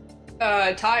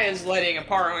 Ty is letting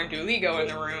Aparo and Dooley go in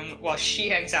the room while she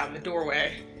hangs out in the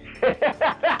doorway.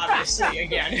 Obviously,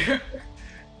 again.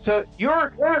 So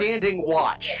you're standing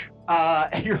watch,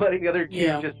 and you're letting the other 2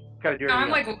 just kind of do it.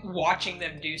 I'm watching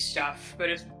them do stuff,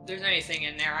 but if there's anything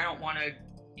in there, I don't want to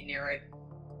be near it.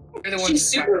 They're the ones She's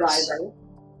supervising.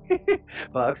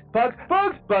 Bugs.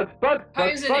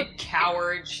 Ty isn't a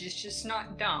coward. She's just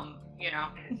not dumb,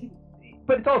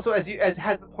 But it's also, as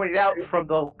has been pointed out from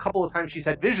the couple of times she's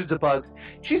had visions of bugs,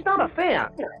 she's not a fan.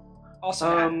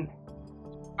 Also,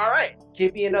 all right,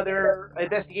 give me another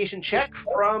investigation check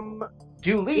from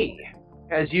Dooley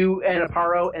as you and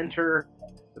Aparo enter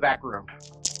the back room.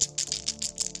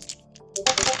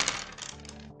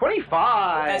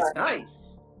 25. Nice.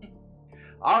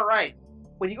 All right.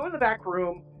 When you go in the back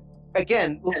room,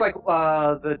 again, looks like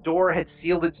the door had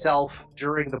sealed itself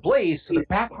during the blaze, so the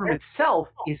back room itself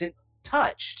isn't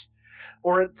touched,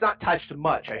 or it's not touched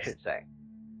much, I should say.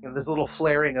 There's a little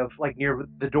flaring of near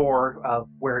the door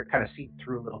where it kind of seeped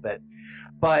through a little bit.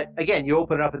 But again, you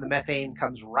open it up and the methane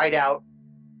comes right out,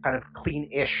 kind of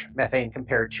clean-ish methane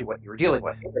compared to what you were dealing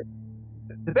with.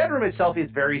 The bedroom itself is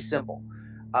very simple.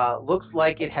 Looks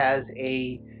like it has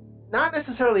not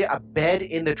necessarily a bed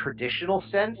in the traditional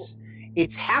sense.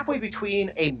 It's halfway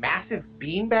between a massive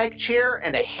beanbag chair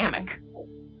and a hammock.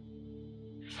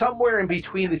 somewhere in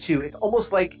between the two. It's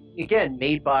almost like, again,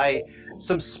 made by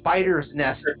some spider's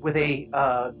nest with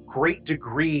a great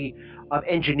degree of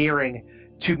engineering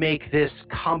to make this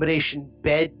combination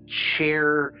bed,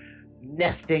 chair,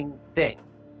 nesting thing.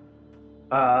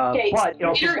 Okay, but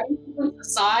so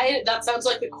aside, that sounds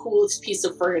like the coolest piece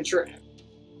of furniture.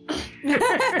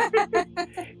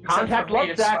 Contact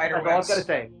love Zach, that's all I've got to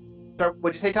say. So,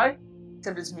 what'd you say, Ty?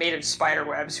 Except it's made of spider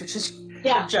webs, which is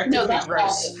Yeah, objectively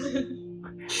gross.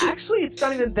 Actually, it's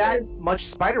not even that much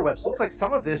spider webs. It looks like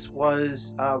some of this was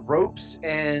ropes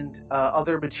and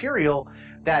other material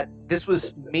that this was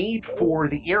made for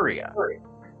the area.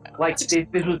 Like, this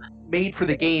was made for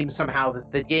the game somehow.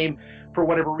 The game, for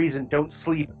whatever reason, don't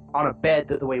sleep on a bed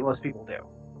the way most people do,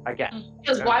 I guess.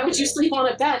 Because why would you sleep on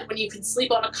a bed when you can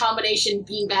sleep on a combination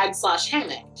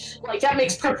beanbag/hammock? Like, that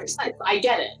makes perfect sense. I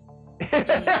get it.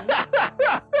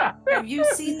 Have you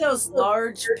seen those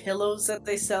large pillows that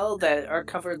they sell that are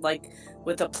covered like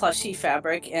with a plushy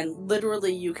fabric, and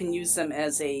literally you can use them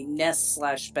as a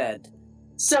nest/bed?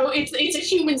 So it's a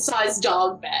human-sized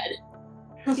dog bed.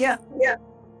 Yeah.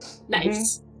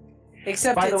 Nice. Mm-hmm.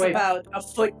 Except By the it's way, about a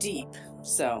foot deep.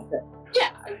 So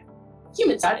Yeah,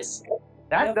 human-sized.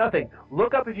 That's nothing.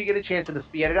 Look up if you get a chance, and this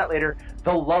will be edited out later,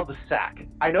 the Love Sack.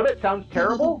 I know that sounds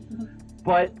terrible,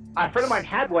 but a friend of mine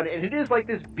had one, and it is like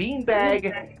this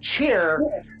beanbag chair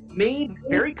made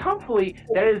very comfortably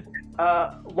that is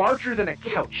larger than a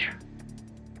couch.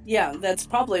 yeah, that's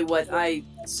probably what I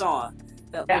saw.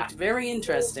 That looked very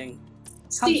interesting.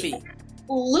 Comfy. See,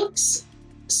 looks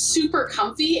super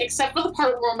comfy, except for the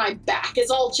part where my back is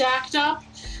all jacked up.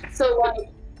 So, like,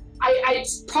 I'd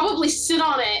probably sit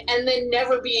on it and then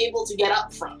never be able to get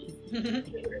up from it.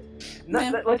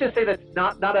 Let's just say that's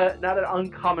not an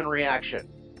uncommon reaction.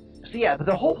 So yeah, but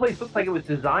the whole place looks like it was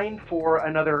designed for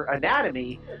another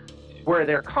anatomy, where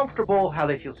they're comfortable, how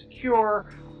they feel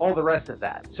secure, all the rest of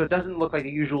that. So it doesn't look like a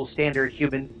usual standard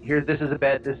human. Here, this is a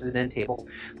bed, this is an end table.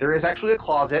 There is actually a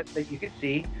closet that you can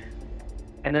see,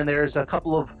 and then there's a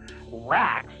couple of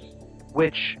racks,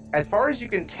 which, as far as you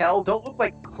can tell, don't look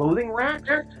like clothing racks,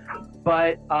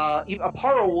 but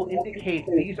Aparo will indicate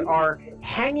these are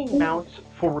hanging mounts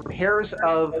for repairs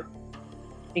of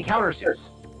encounter suits.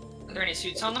 Are there any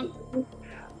suits on them?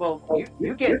 Well,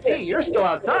 you can't see. You're still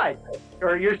outside,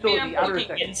 or you're still in the I'm outer looking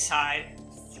section. inside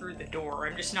through the door.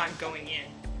 I'm just not going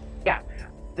in. Yeah,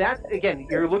 that again,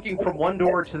 you're looking from one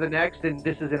door to the next, and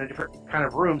this is in a different kind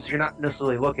of room, so you're not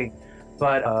necessarily looking.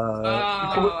 But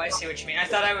I see what you mean. I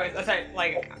thought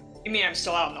like, you mean I'm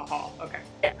still out in the hall? Okay.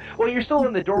 yeah, well, you're still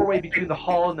in the doorway between the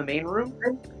hall and the main room,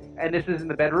 and this is in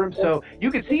the bedroom, so you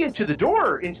can see into the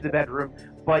door into the bedroom,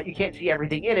 but you can't see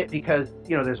everything in it because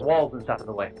there's walls and stuff in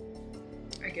the way.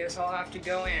 I guess I'll have to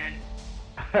go in.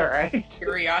 All right.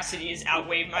 Curiosity has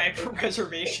outweighed my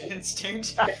preservation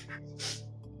instinct.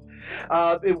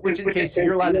 Which in case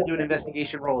you're allowed to do an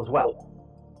investigation roll as well.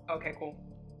 Okay, cool.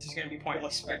 This is going to be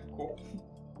pointless, but cool.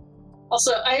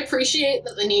 Also, I appreciate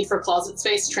that the need for closet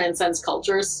space transcends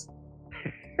cultures.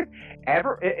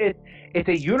 It's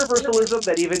a universalism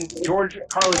that even George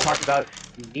Carlin talked about.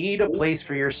 You need a place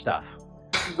for your stuff.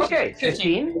 Okay,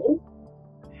 15.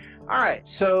 All right,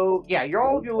 so yeah,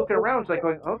 you're looking around, it's like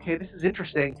going, okay, this is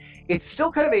interesting. It's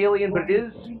still kind of alien, but it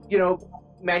is,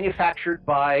 manufactured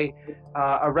by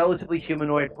a relatively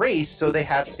humanoid race, so they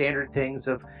have standard things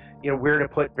of, where to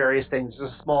put various things.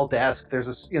 There's a small desk, there's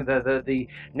the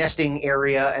nesting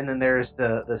area, and then there's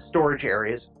the storage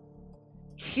areas.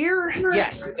 Here,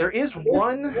 yes, there is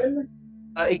one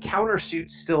encounter suit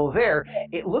still there.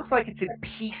 It looks like it's in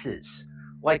pieces.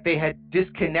 Like they had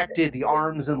disconnected the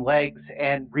arms and legs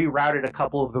and rerouted a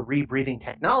couple of the rebreathing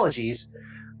technologies,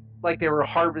 like they were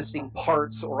harvesting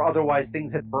parts or otherwise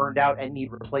things had burned out and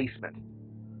need replacement.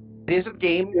 It is a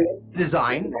game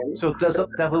design, so it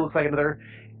definitely looks like another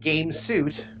game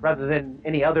suit rather than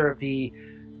any other of the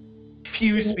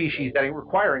few species that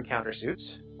require encounter suits,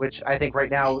 which I think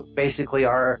right now basically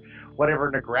are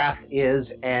whatever Nagrath is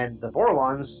and the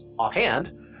Vorlons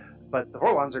offhand, but the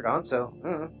Vorlons are gone, so...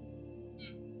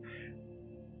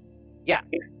 Yeah,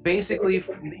 basically,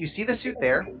 you see the suit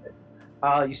there,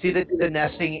 you see the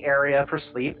nesting area for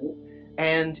sleep,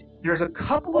 and there's a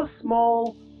couple of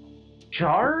small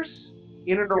jars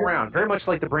in and around, very much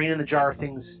like the brain in the jar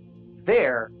things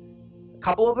there. A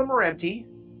couple of them are empty,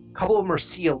 a couple of them are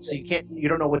sealed, so you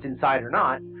don't know what's inside or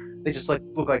not. They just look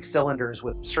like cylinders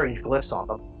with strange glyphs on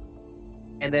them.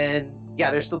 And then, yeah,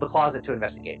 there's still the closet to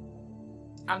investigate.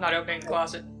 I'm not opening the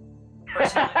closet.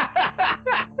 Personally.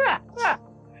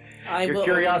 Your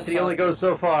curiosity only goes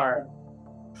so far.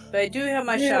 But I do have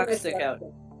my shock stick out.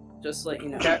 Just to let you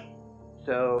know. Okay.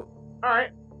 So,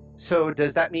 alright. So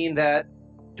does that mean that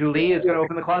Julie is going to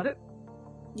open the closet?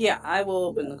 Yeah, I will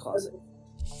open the closet.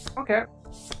 Okay.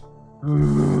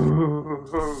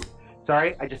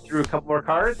 Sorry, I just threw a couple more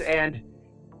cards, and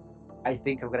I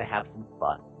think I'm going to have some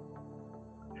fun.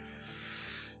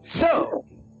 So,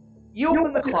 you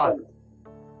open the closet.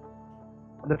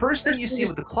 And the first thing you see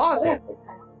with the closet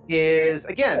is,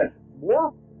 again,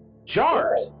 more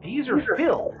jars. These are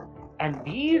filled. And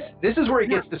this is where it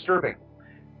gets disturbing.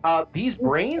 These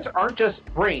brains aren't just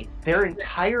brains. They're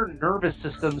entire nervous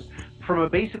systems from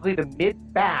basically the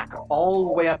mid-back all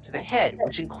the way up to the head,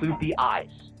 which include the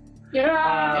eyes. Ew.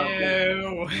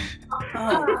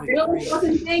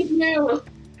 Thank you.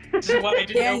 This is why I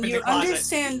didn't And open you the closet.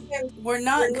 understand, we're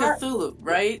not Cthulhu,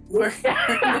 right? We're in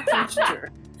the future.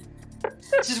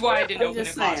 This is why I didn't I'm open the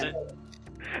just closet.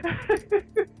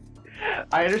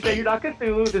 I understand you're not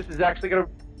Cthulhu. This is actually going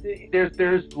to...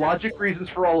 There's logic reasons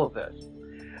for all of this.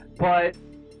 But...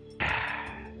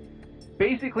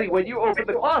 basically, when you opened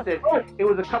the closet, it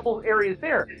was a couple areas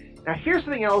there. Now, here's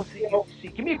something else. See,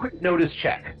 give me a quick notice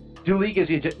check. Dooley gives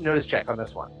you a notice check on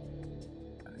this one.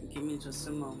 Give me just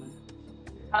a moment.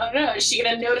 I don't know. Is she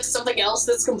gonna notice something else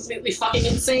that's completely fucking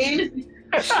insane?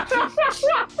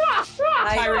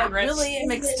 I really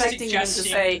am expecting him to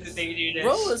say, that they do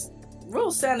this.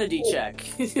 roll sanity check.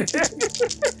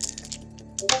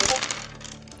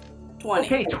 20.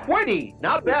 Okay, 20.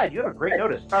 Not bad. You have a great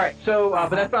notice. All right, so,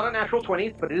 but that's not a natural 20,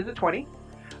 but it is a 20.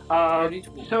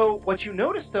 So what you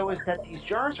notice, though, is that these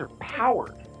jars are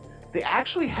powered. They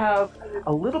actually have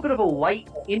a little bit of a light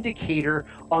indicator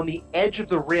on the edge of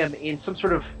the rim in some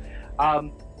sort of...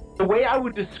 the way I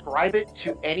would describe it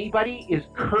to anybody is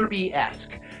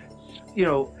Kirby-esque. You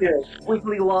know,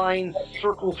 squiggly lines,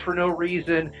 circles for no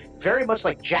reason, very much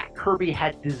like Jack Kirby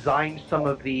had designed some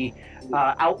of the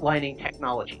outlining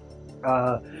technology.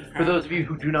 For those of you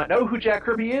who do not know who Jack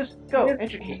Kirby is, go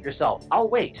educate yourself. I'll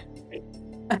wait.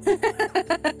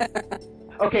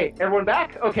 Okay, everyone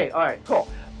back? Okay, all right, cool.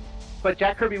 But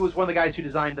Jack Kirby was one of the guys who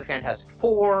designed the Fantastic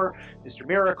Four, Mr.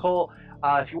 Miracle.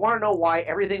 If you want to know why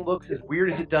everything looks as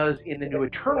weird as it does in the new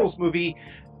Eternals movie,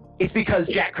 it's because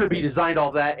Jack Kirby designed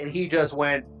all that and he just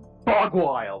went bog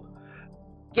wild.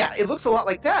 Yeah, it looks a lot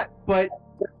like that, but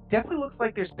definitely looks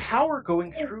like there's power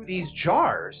going through these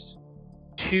jars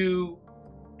to,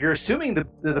 you're assuming,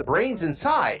 the brains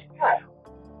inside.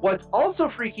 What's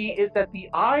also freaky is that the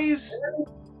eyes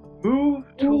move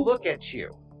to look at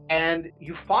you. And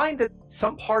you find that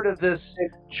some part of this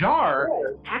jar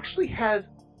actually has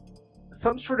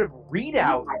some sort of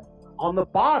readout on the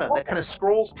bottom that kind of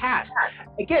scrolls past.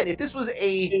 Again, if this was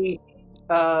a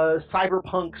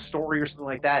cyberpunk story or something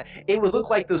like that, it would look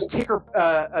like those ticker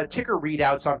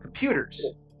readouts on computers.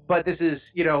 But this is,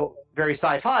 you know, very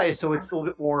sci-fi, so it's a little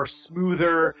bit more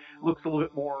smoother, looks a little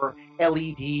bit more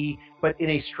LED, but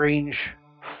in a strange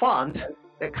font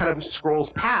that kind of scrolls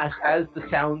past as the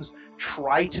sounds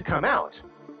try to come out.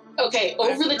 Okay,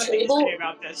 over the table,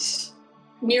 about this.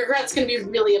 Mirgrat's gonna be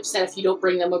really upset if you don't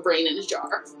bring them a brain in a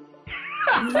jar.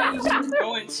 She's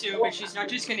going to, but she's not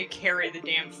just gonna carry the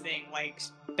damn thing, like,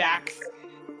 back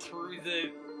through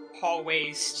the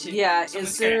hallways to... Yeah,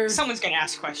 someone's gonna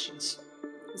ask questions.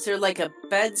 Is there like a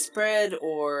bedspread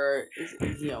or,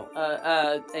 you know,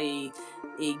 a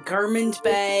garment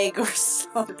bag or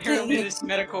something? Apparently this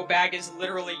medical bag is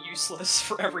literally useless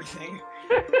for everything.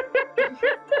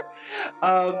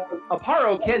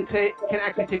 Aparo can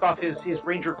actually take off his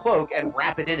ranger cloak and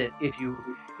wrap it in it if you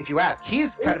ask. He's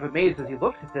kind of amazed as he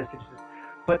looks at this. And says,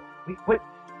 "But what?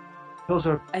 Those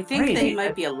are." I think they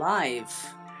might be alive.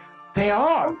 They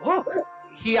are. Look,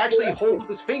 he actually holds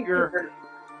his finger,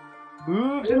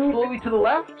 moves it slowly to the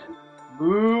left,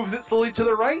 moves it slowly to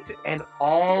the right, and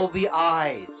all the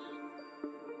eyes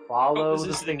follow the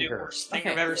This is finger. the worst thing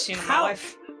I've ever seen in my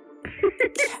life.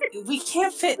 We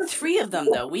can't fit 3 of them,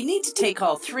 though. We need to take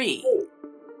all 3. Why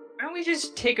don't we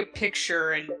just take a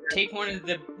picture and take one of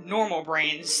the normal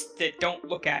brains that don't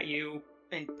look at you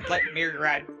and let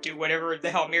Mirgrad do whatever the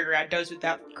hell Mirgrad does with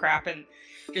that crap and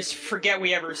just forget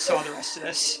we ever saw the rest of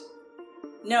this?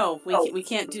 No, we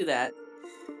can't do that.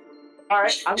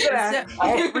 Alright, I'm gonna ask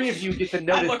all 3 of you get the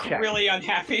notice I look check. really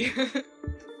unhappy.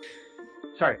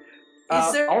 Sorry.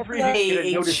 Is there all 3 of you get a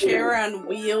a notice chair check. on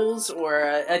wheels or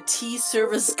a tea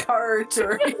service cart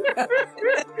or... I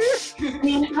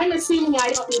mean, I'm assuming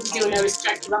I don't need to do a notice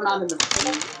check because I'm not in the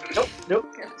room.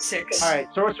 Nope. 6. Alright,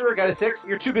 Sorcerer got a 6.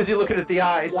 You're too busy looking at the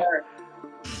eyes.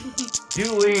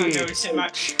 Dooley. Not noticing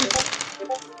much.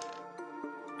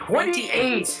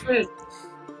 28.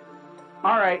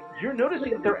 Alright, you're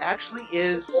noticing that there actually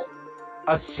is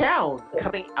a sound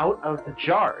coming out of the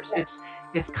jars.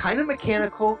 It's kind of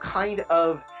mechanical, kind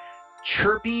of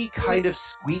chirpy, kind of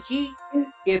squeaky.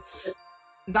 It's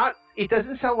not. It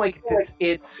doesn't sound like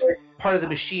it's part of the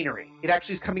machinery. It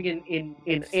actually is coming in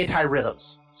anti-rhythms.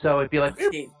 So it'd be like.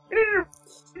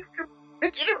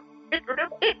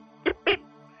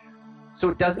 So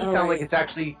it doesn't sound like it's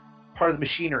actually part of the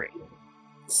machinery.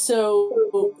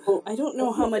 So I don't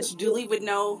know how much Dooley would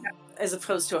know as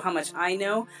opposed to how much I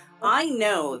know. I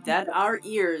know that our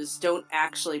ears don't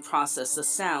actually process the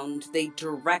sound, they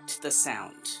direct the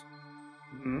sound.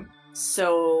 Mm-hmm.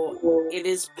 So it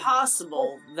is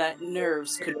possible that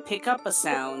nerves could pick up a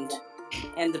sound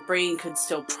and the brain could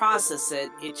still process it.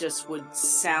 It just would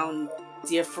sound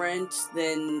different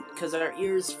than, because our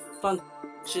ears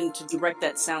function to direct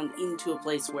that sound into a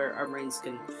place where our brains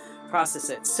can process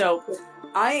it. So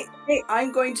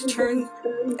I'm going to turn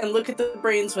and look at the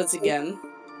brains once again.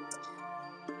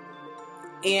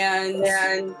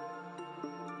 And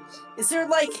is there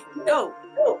like,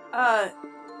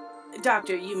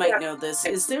 Doctor, you might know this.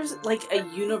 Is there like a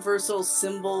universal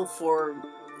symbol for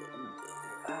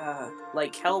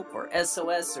like help or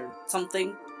SOS or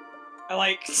something? I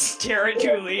like stare at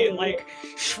Julie and like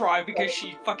shrug because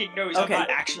she fucking knows I'm not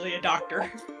actually a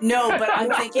doctor. No, but I'm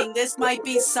thinking this might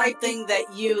be something that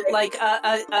you like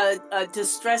a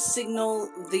distress signal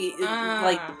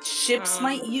like ships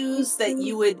might use that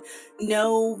you would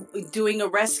know doing a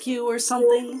rescue or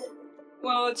something.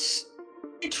 Well,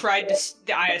 the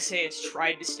ISA has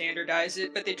tried to standardize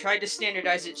it, but they tried to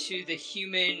standardize it to the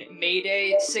human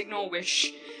Mayday signal,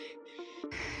 which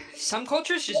some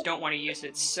cultures just don't want to use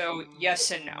it, so yes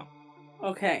and no.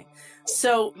 Okay,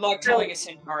 so like telling a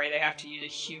Centauri they have to use a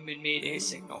human Mayday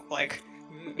signal, like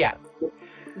yeah.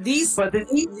 But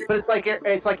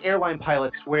it's like airline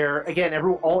pilots, where again,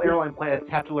 all airline pilots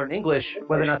have to learn English,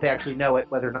 whether or not they actually know it,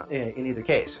 whether or not in either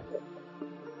case.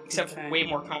 Except way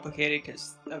more complicated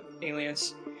because of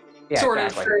aliens. Yeah, sort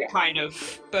exactly. of, kind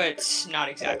of, but not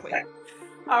exactly.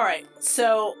 Alright,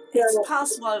 so it's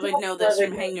possible I would know this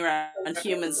from hanging around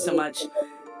humans so much.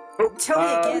 Tell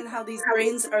me again how these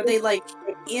brains, are they like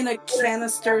in a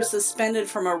canister suspended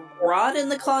from a rod in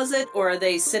the closet, or are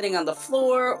they sitting on the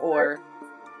floor, or?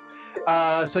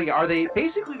 Are they,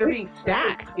 basically they're being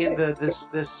stacked in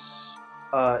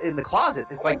in the closet.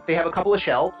 It's like they have a couple of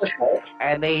shelves,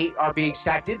 and they are being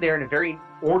stacked in there in a very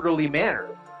orderly manner.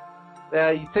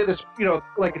 You'd say there's,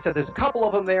 like I said, there's a couple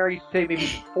of them there. You'd say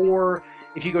maybe 4.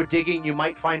 If you go digging, you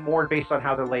might find more based on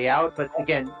how they're laid out. But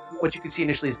again, what you can see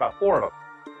initially is about 4 of them.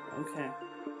 Okay.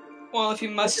 Well, if you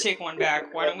must take one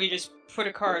back, why don't we just put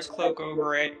a car's cloak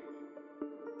over it,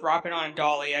 drop it on a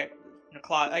dolly in a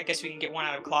closet. I guess we can get one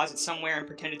out of a closet somewhere and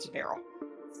pretend it's a barrel.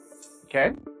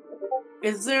 Okay.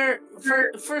 Is there...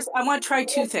 First, I want to try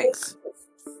 2 things.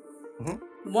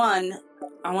 Mm-hmm. One,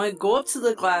 I want to go up to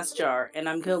the glass jar, and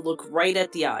I'm going to look right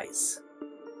at the eyes.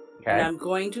 Okay. And I'm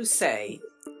going to say,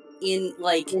 in,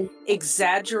 like,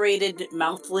 exaggerated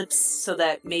mouth lips, so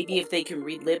that maybe if they can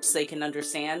read lips, they can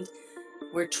understand.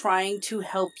 We're trying to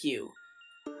help you.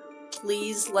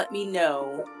 Please let me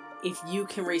know if you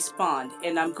can respond.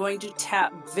 And I'm going to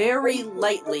tap very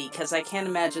lightly, because I can't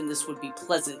imagine this would be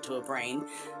pleasant to a brain,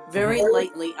 very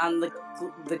lightly on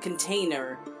the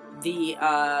container, the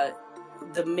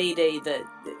Mayday, the ... ..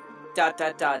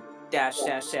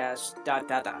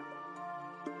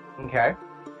 Okay.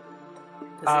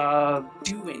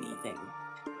 Do anything.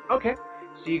 Okay.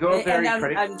 So you go up there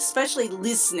and I'm especially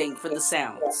listening for the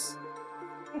sounds.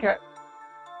 Okay.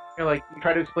 You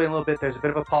try to explain a little bit. There's a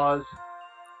bit of a pause,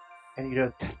 and you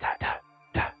go ta ta ta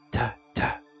ta ta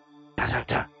ta ta ta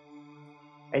ta,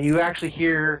 and you actually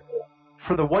hear,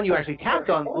 for the one you actually tapped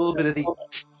on, a little bit of the.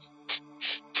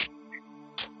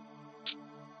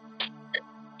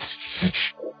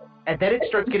 And then it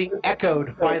starts getting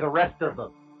echoed by the rest of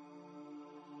them.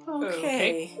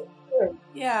 Okay.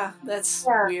 Yeah, that's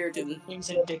weird and seems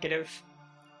indicative.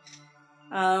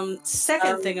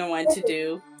 Second thing I want to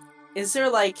do, is there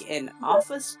like an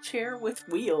office chair with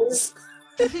wheels?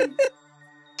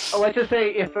 Let's just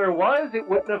say if there was, it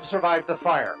wouldn't have survived the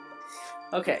fire.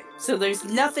 Okay, so there's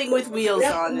nothing with wheels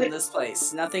on in this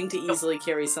place. Nothing to easily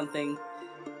carry something.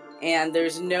 And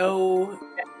there's no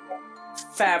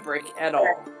fabric at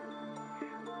all.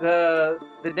 The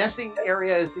nesting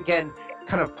area is, again,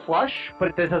 kind of plush,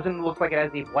 but it doesn't look like it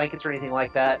has any blankets or anything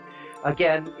like that.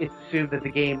 Again, it's assumed that the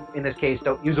game, in this case,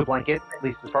 don't use a blanket, at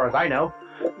least as far as I know.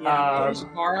 Yeah,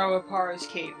 just borrow Aparo's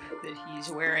cape that he's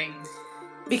wearing.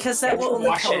 Because that will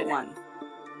only cover one.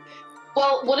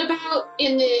 Well, what about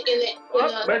in the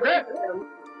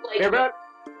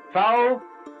foul,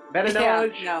 meta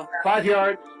knowledge, 5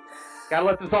 yards. Gotta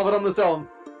let them solve it on its own.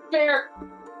 Fair.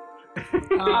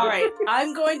 All right,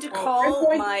 I'm going to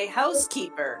call my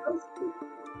housekeeper.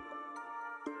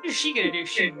 What is she gonna do?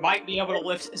 She might be able to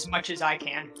lift as much as I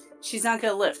can. She's not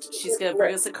going to lift. She's going to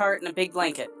bring us a cart and a big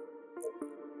blanket.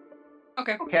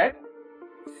 Okay. Okay.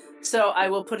 So I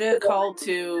will put in a call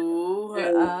to...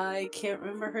 I can't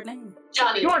remember her name.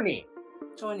 Johnny. Johnny.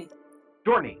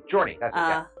 That's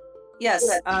it. Yes.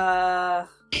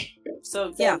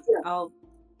 So, yeah, I'll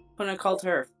put in a call to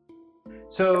her.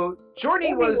 So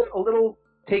Jordy was a little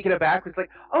taken aback. Was like,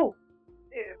 "Oh,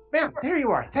 ma'am, there you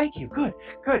are. Thank you. Good.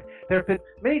 There have been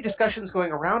many discussions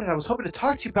going around, and I was hoping to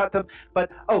talk to you about them.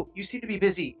 But you seem to be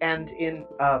busy. And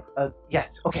yes,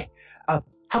 okay.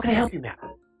 How can I help you, ma'am?"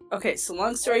 Okay, so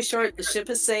long story short, the ship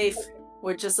is safe.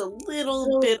 We're just a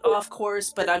little bit off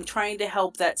course, but I'm trying to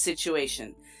help that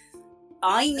situation.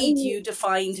 I need you to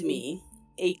find me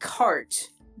a cart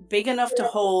big enough to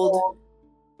hold,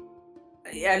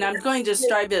 and I'm going to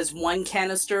describe it as one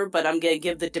canister, but I'm going to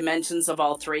give the dimensions of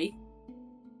all three.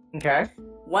 Okay.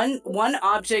 One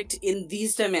object in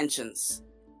these dimensions,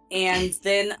 and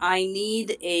then I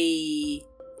need a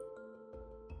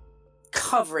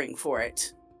covering for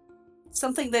it.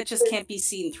 Something that just can't be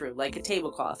seen through, like a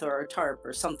tablecloth or a tarp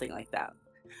or something like that.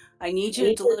 I need you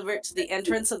to deliver it to the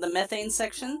entrance of the methane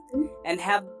section and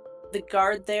have the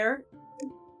guard there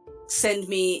send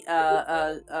me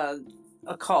a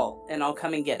call, and I'll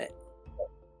come and get it.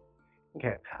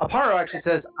 Okay. Aparo actually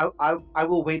says, I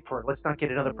will wait for it. Let's not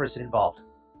get another person involved.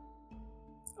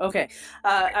 Okay.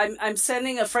 I'm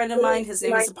sending a friend of mine, his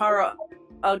name is Aparo,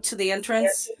 out to the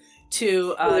entrance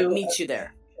to meet you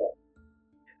there.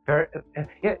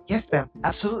 Yes, ma'am.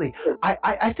 Absolutely.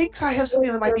 I think I have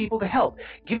something that might be able to help.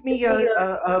 Give me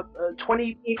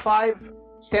 25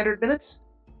 standard minutes.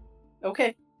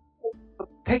 Okay.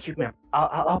 Thank you, ma'am.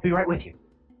 I'll be right with you.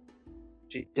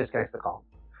 She disconnects the call.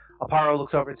 Aparo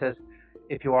looks over and says,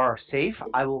 "If you are safe,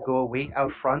 I will go wait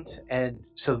out front, and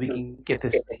so we can get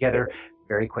this together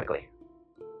very quickly."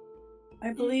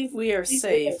 I believe we are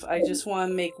safe. I just want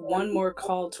to make one more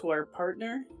call to our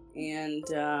partner, and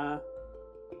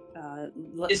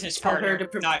business tell partner, her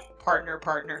to not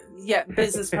partner. Yeah,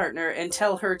 business partner, and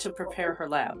tell her to prepare her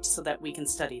lab so that we can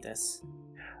study this.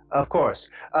 Of course.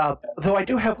 Though I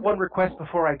do have one request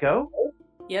before I go.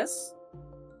 Yes?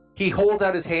 He holds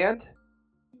out his hand.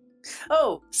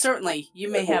 Oh, certainly. You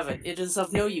may have it. It is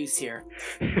of no use here.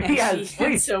 And Yes, he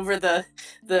hands over the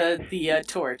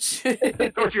torch.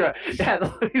 Yeah,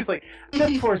 he's like,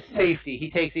 just for safety. He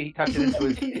takes it, he tucks it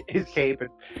into his cape, and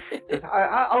says,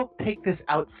 I'll take this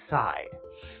outside.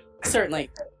 Certainly.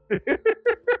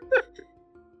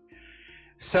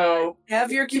 So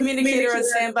have your communicator on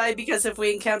standby, because if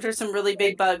we encounter some really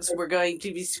big bugs, we're going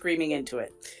to be screaming into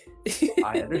it.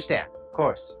 I understand, of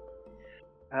course.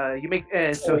 You make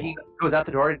so he goes out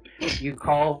the door, and you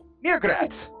call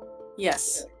Mirgrat.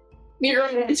 Yes.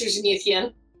 Mirgrat answers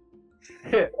Nithian.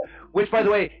 Which, by the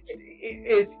way,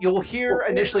 you'll hear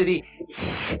initially the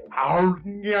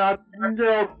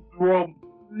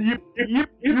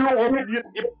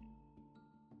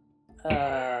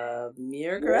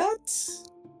Mirgrat?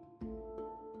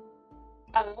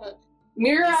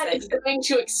 Mirgrat is going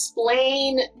to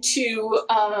explain to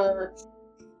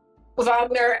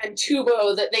Wagner and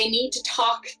Tubo that they need to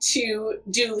talk to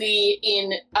Dooley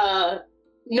in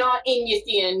not in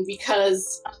Yithian,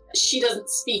 because she doesn't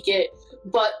speak it,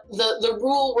 but the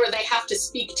rule where they have to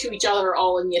speak to each other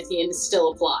all in Yithian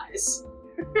still applies.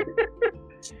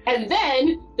 And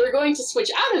then they're going to switch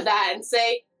out of that and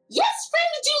say, "Yes, friend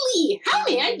Dooley, how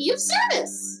may I be of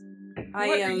service?"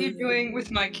 What are you doing with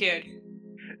my kid?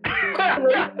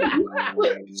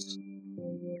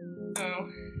 Oh.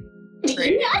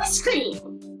 Eating ice cream!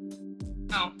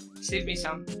 Oh, save me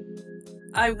some.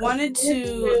 I wanted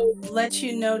to let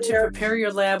you know to prepare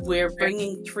your lab. We're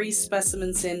bringing 3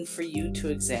 specimens in for you to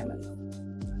examine.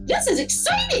 This is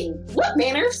exciting! What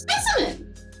manner of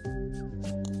specimen?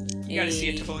 You gotta see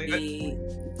it to believe it. A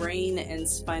brain and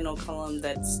spinal column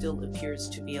that still appears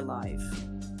to be alive.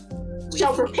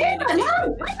 Shall prepare them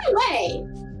now, right away!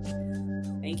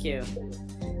 Thank you.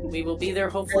 We will be there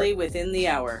hopefully within the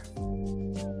hour.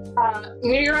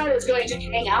 Mirgrat is going to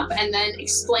hang up and then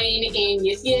explain in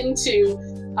Yithian to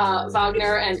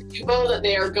Wagner and Tubo that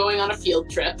they are going on a field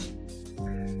trip.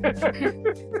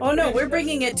 Oh no, we're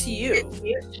bringing it to you.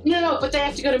 No, but they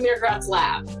have to go to Mirgrat's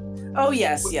lab. Oh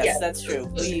yes, that's true.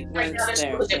 We went there.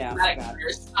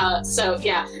 So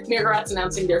yeah, Mirgrat's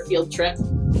announcing their field trip.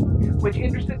 Which,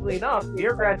 interestingly enough,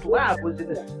 Mirgrat's lab was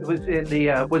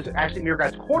actually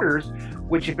Mirgrat's quarters,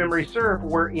 which, if memory serves,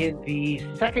 were in the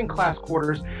second class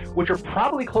quarters, which are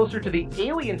probably closer to the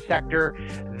alien sector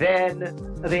than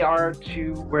they are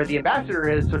to where the ambassador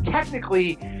is. So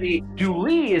technically,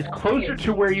 Dooley is closer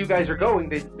to where you guys are going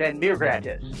than Mirgrat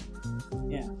is.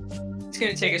 Yeah. It's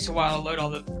gonna take us a while to load all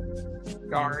the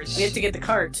jars. We have to get the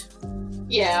cart.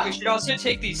 Yeah. We should also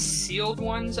take these sealed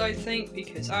ones, I think,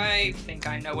 because I think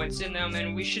I know what's in them,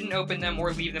 and we shouldn't open them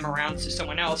or leave them around so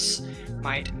someone else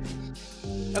might.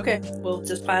 Okay, we'll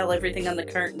just pile everything on the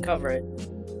cart and cover it.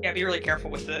 Yeah, be really careful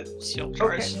with the sealed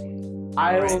jars. Okay.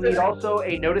 I will need also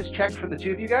a notice check from the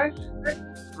two of you guys,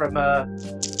 from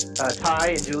Ty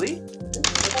and Dooley.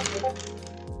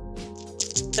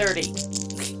 30.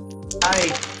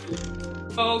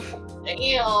 Nice. Oh,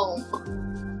 Damn.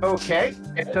 Okay,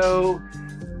 so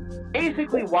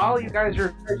basically, while you guys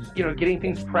are, getting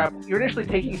things prepped, you're initially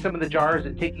taking some of the jars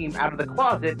and taking them out of the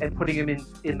closet and putting them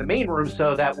in the main room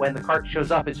so that when the cart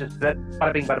shows up, it's just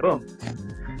bada bing, bada boom.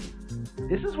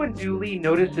 This is when Dooley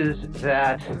notices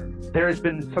that there has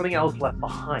been something else left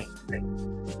behind.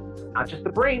 Not just the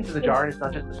brains in the jar, and it's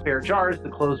not just the spare jars, the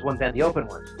closed ones and the open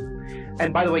ones.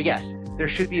 And by the way, yes, there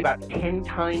should be about 10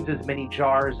 times as many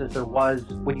jars as there was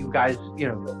when you guys,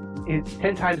 10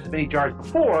 times as many jars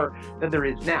before than there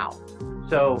is now.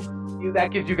 So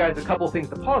that gives you guys a couple things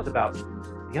to pause about.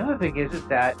 The other thing is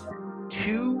that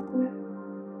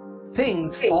two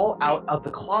things fall out of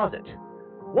the closet.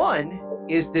 One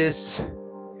is this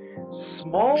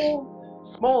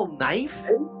small knife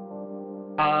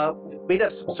made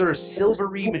of some sort of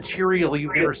silvery material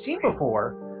you've never seen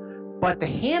before, but the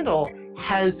handle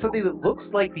has something that looks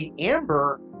like the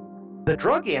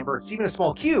drug amber. It's even a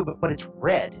small cube, but it's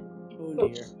red. Oh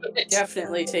dear.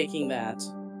 Definitely taking that.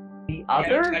 The yeah,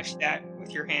 other? touch that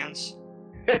with your hands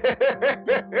and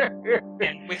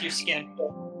with your skin.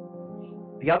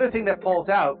 The other thing that falls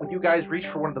out when you guys reach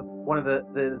for one of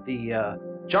the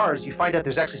jars, you find out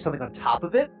there's actually something on top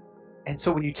of it, and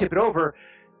so when you tip it over,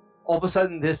 all of a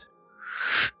sudden this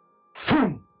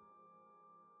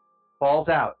falls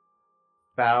out.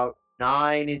 About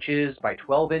 9 inches by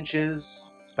 12 inches.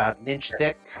 It's about an inch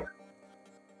thick.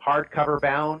 Hardcover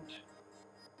bound.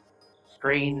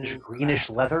 Strange greenish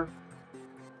leather.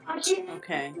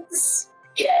 Okay.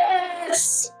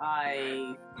 Yes.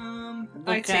 I I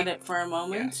look at it for a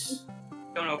moment.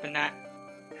 Don't open that.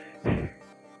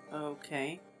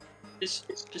 Okay.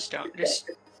 Just don't. Just.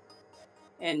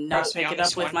 And not Trust me pick on it up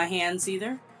this with one. my hands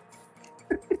either?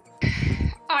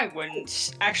 I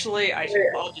wouldn't. Actually,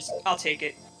 I'll take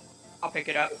it. I'll pick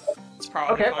it up. It's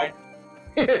probably Okay.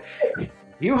 fine.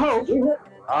 You hope.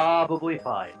 Probably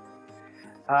fine.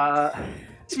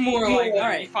 It's more likely All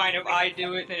right. fine if I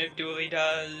do it than if Dooley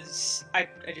does. I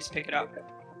just pick it up.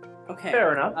 Okay.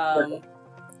 Fair enough.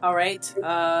 All right.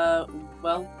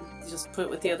 Well, just put it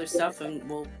with the other stuff, and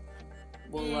we'll.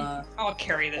 I'll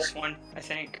carry this one. I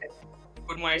think.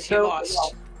 Wouldn't want it to get So-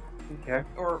 lost Okay.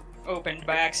 or opened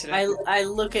by accident. I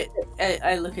look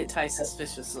at Ty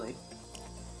suspiciously.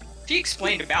 She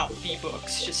explained about the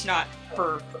books, just not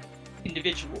her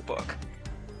individual book.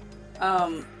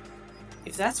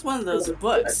 If that's one of those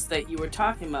books that you were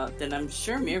talking about, then I'm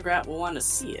sure Mirgrat will want to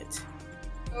see it.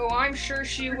 Oh, I'm sure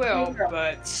she will,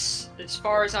 but as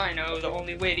far as I know, the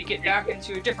only way to get back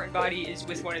into a different body is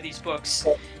with one of these books.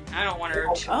 I don't want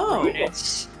her to ruin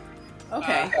it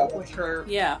Okay. with her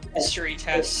Yeah. mystery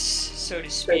tests, so to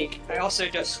speak. I also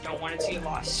just don't want it to get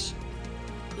lost.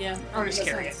 Yeah. I'll just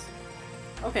makes carry sense.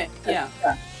 Okay. Yeah.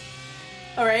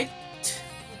 All right.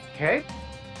 Okay.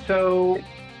 So,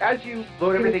 as you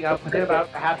load everything up, within about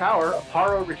a half hour,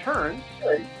 Aparo returns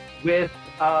with,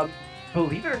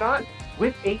 believe it or not,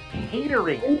 with a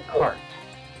catering cart.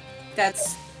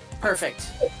 That's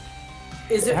perfect.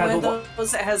 Is it It has one of a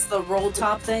those that has the roll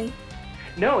top thing?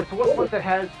 No, it's one of those that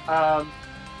has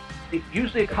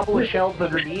usually a couple of shelves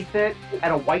underneath it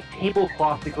and a white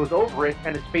tablecloth that goes over it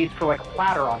and a space for like a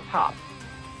platter on top.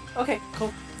 Okay.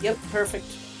 Cool. Yep. Perfect.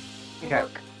 Okay.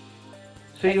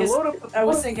 So I you guess- load up. I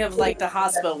was thinking of like the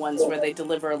hospital ones where they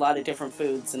deliver a lot of different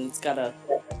foods, and it's got a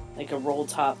roll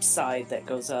top side that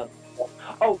goes up.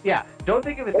 Oh yeah, don't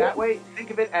think of it that way.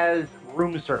 Think of it as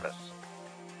room service.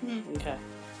 Okay.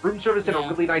 Room service in a Yeah.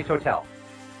 really nice hotel.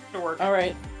 To work. All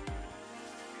right.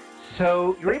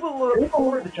 So you're able to load up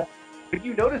 4 of the jars, but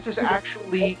you notice there's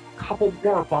actually a couple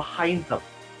more behind them.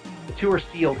 The 2 are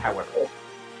sealed, however.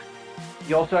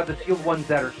 You also have the sealed ones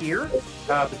that are here,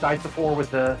 besides the 4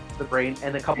 with the brain,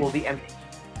 and a couple of the empties.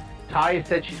 Ty has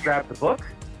said she's grabbed the book,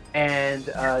 and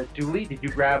Dooley, did you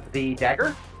grab the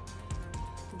dagger?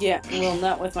 Yeah. Well,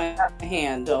 not with my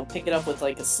hand. I'll pick it up with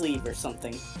like a sleeve or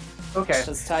something. Okay,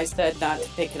 Because Ty said not to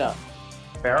pick it up.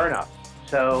 fair enough.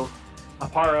 So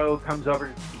Aparo comes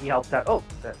over, he helps out. Oh,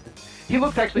 he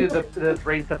looks actually at the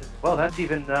brain stuff. Well, that's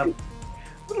even a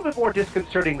little bit more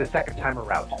disconcerting the second time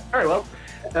around. All right, well,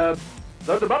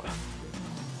 load them up.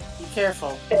 Be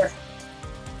careful.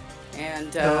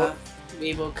 And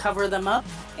we will cover them up.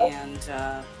 And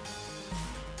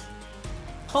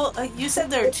you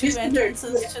said there are 2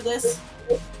 entrances to this?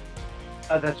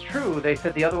 That's true. They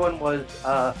said the other one was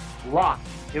locked.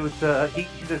 It was he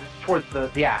says it's towards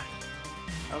the axe.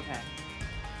 Okay.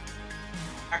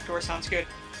 Back door sounds good.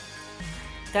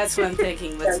 That's what I'm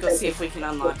thinking. Let's go see if we can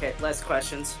unlock it. Less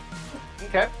questions.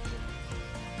 Okay.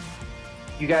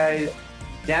 You guys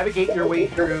navigate your way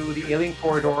through the alien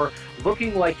corridor,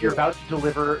 looking like you're about to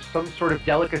deliver some sort of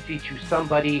delicacy to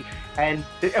somebody. And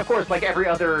of course, like every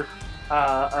other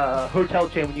hotel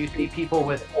chain, when you see people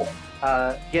with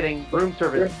getting room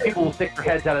service, people will stick their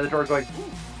heads out of the door going,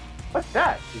 "What's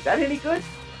that? Is that any good?"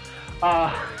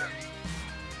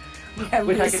 Yeah,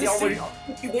 which I can always...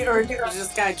 Or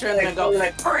just kind of turn and go,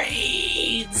 like,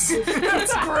 braids!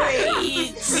 It's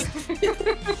braids!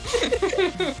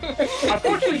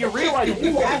 Unfortunately, you realize if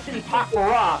you ask any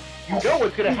Pakmara, you know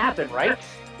what's going to happen, right?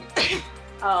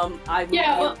 I'm going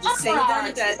to say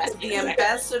then that the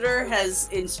ambassador has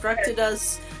instructed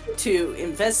us to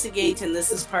investigate, and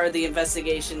this is part of the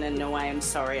investigation, and no, I am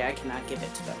sorry, I cannot give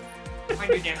it to them. Mind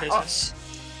your damn business.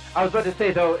 I was about to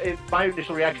say, though, my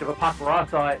initial reaction if a Pakmara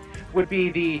saw it would be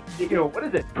the, what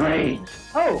is it? Brains.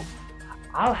 Oh,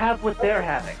 I'll have what they're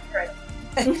having.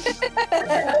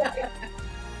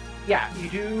 Yeah, you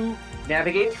do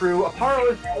navigate through.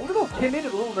 Aparo is a little timid, a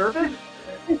little nervous,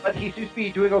 but he seems to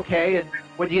be doing okay. And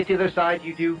when you get to the other side,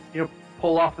 you do,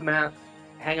 pull off the mask,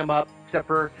 hang them up, except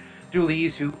for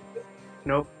Dooley's, who,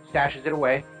 stashes it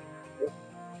away.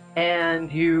 And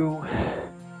you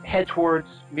head towards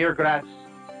Mirgrat's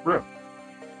room.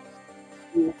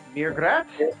 Mirgrat,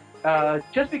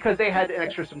 just because they had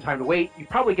some time to wait, you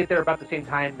probably get there about the same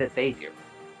time that they do.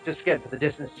 Just again, for the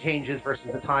distance changes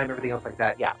versus the time, everything else like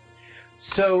that, yeah.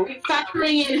 So,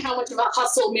 factoring in how much of a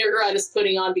hustle Mirgrat is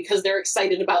putting on because they're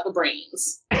excited about the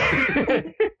brains.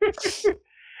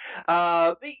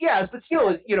 Yes, but still,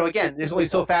 again, there's only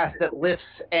so fast that lifts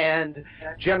and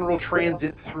general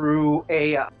transit through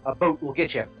a boat will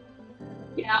get you.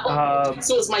 Yeah,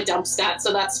 so is my dump stat,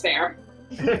 so that's fair.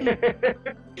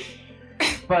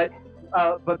 But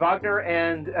Wagner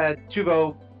and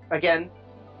Tuvo again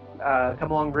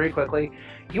come along very quickly.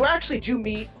 You actually do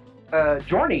meet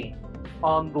Jorny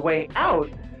on the way out.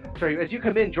 Sorry, as you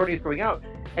come in, Jorny is going out,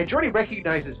 and Jorny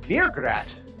recognizes Mirgrat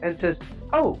and says,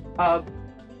 "Oh,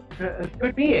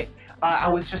 good being. I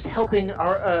was just helping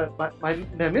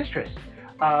my mistress.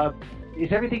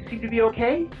 Is everything seem to be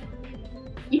okay?"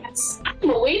 Yes, I'm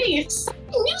awaiting exciting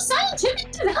new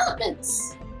scientific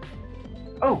developments.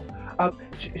 Oh,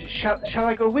 shall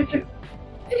I go with you?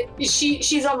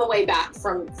 She's on the way back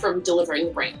from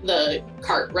delivering the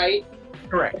cart, right?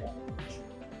 Correct.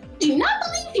 Do not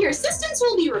believe your assistance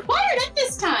will be required at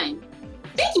this time.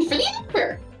 Thank you for the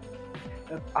offer.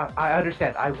 I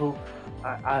understand. I will.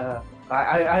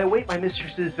 I await my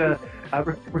mistress's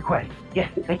request. Yes,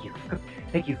 thank you.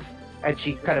 Thank you. And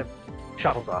she kind of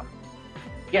shuffles off.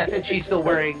 Yes, and she's still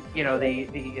wearing,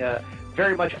 the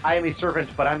very much I am a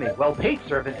servant, but I'm a well-paid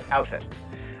servant outfit.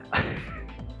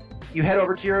 You head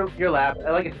over to your lab.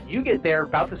 Like I said, you get there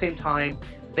about the same time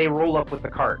they roll up with the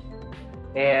cart.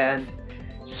 And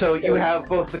so you have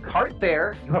both the cart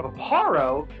there, you have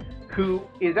Aparo, who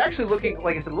is actually looking,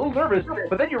 like I said, a little nervous,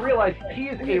 but then you realize he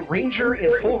is a ranger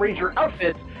in full ranger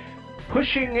outfit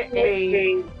pushing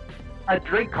a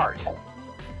drink cart.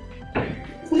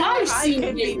 Now I've I seen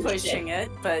could be you pushing it,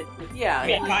 but yeah.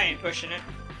 I ain't pushing it.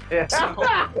 Yeah. So.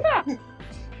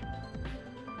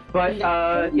 But,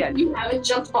 yeah. You haven't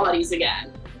jumped bodies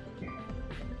again.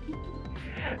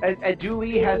 And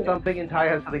Dooley has something, and Ty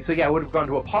has something, so yeah, I would have gone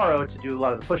to Aparo to do a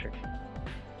lot of the pushing.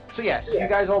 So yes, you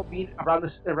guys all meet around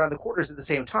the quarters at the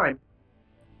same time.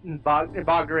 And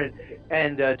Wagner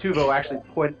and Tuvo actually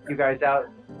point you guys out.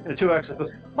 And Tuvo actually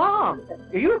goes, "Mom,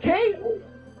 are you okay?"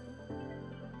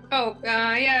 Oh,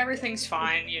 yeah, everything's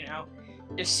fine,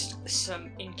 Just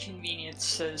some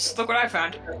inconveniences. Look what I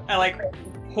found. I,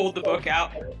 hold the book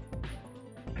out.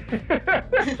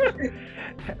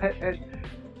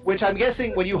 Which I'm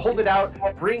guessing, when you hold it out,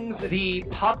 brings the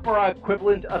Pakmara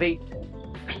equivalent of a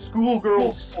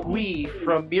schoolgirl squee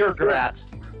from Mirgrat.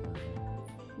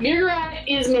 Mirgrat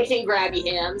is making grabby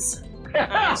hands.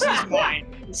 This is mine.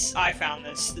 I found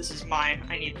this. This is mine.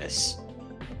 I need this.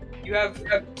 You have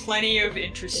plenty of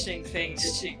interesting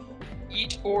things to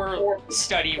eat or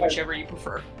study, whichever you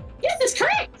prefer. Yes, that's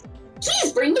correct.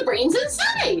 Please bring the brains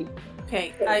inside.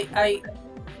 Okay, I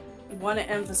want to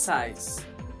emphasize,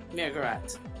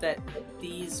 Mirgrat, that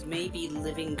these may be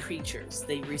living creatures.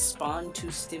 They respond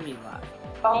to stimuli.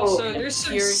 Also, there's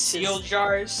some Here it seal is.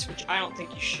 jars, which I don't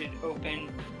think you should open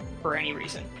for any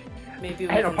reason. Maybe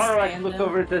we And can Aparo scan actually looks them.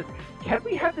 over and says, "Can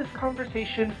we have this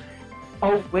conversation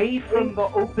away from the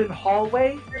open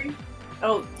hallway?"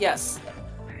 Oh, yes.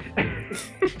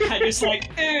 I just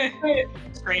like,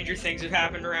 stranger things have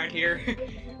happened around here.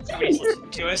 Somebody's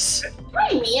listening to us.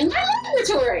 Find me in my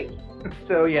laboratory.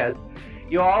 So yes,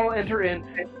 you all enter in.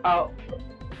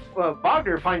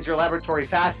 Wagner finds your laboratory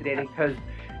fascinating because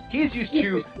he's used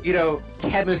to,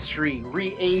 chemistry,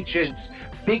 reagents,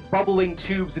 big bubbling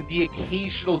tubes, and the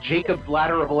occasional Jacob's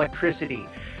ladder of electricity,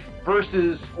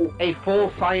 versus a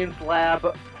full science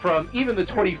lab from even the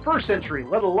 21st century,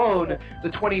 let alone the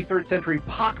 23rd century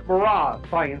Pak Mara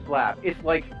science lab. It's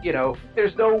like,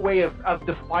 there's no way of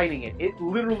defining it. It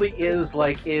literally is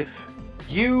like if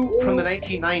you from the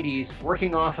 1990s,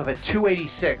 working off of a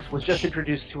 286, was just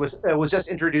introduced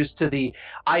to the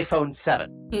iPhone 7.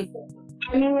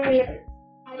 I mean,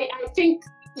 I think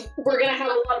we're gonna have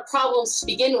a lot of problems to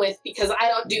begin with because I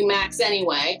don't do Macs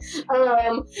anyway.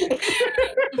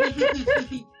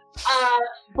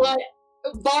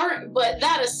 But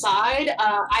that aside,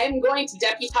 I am going to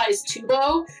deputize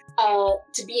Tubo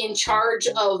to be in charge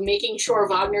of making sure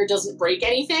Wagner doesn't break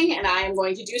anything, and I am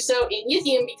going to do so in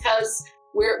Yithian because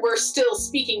we're still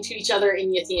speaking to each other in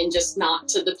Yithian, just not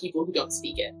to the people who don't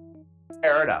speak it.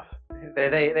 Fair enough.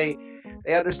 They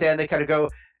understand. They kind of go,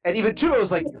 and even Tubo's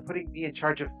like, "You're putting me in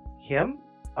charge of him?"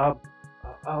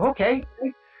 Okay.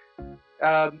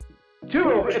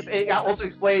 Tubo also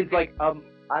explains like, I'm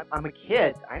a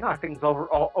kid. I knock things over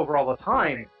all the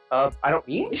time. I don't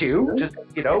mean to. Just,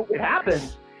 it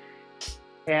happens.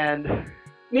 And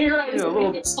Mira is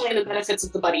going to explain the benefits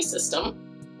of the buddy system.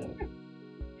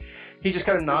 he just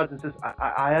kind of nods and says,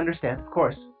 I understand, of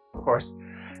course.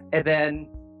 And then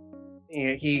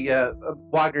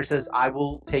Wagner says, I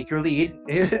will take your lead.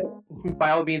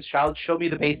 By all means, child, show me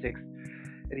the basics.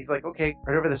 And he's like, okay,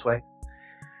 right over this way.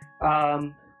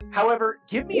 However,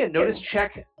 give me a notice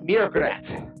check,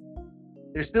 Mirgrat.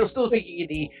 They're still speaking in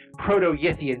the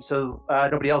Proto-Yithian, so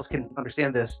nobody else can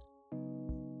understand this.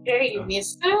 Okay, give me a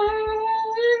sec.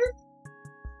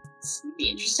 This would be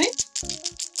interesting.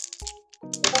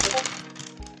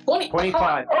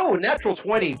 25. Oh, natural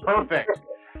 20. Perfect.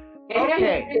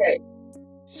 Okay.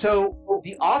 So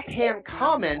the offhand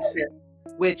comment,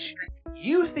 which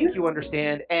you think you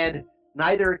understand, and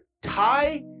neither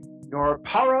Ty nor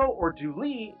Paro or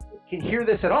Dooley can hear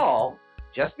this at all,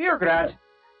 just Mirgrat,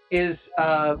 is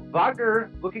Wagner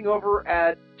looking over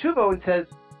at Tuvo and says,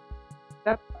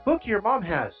 that book your mom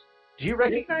has, do you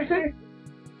recognize it?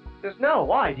 He says, no.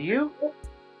 Why? Do you?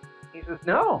 He says,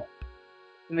 no.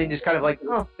 And then just kind of like,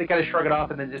 they kind of shrug it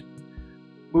off and then just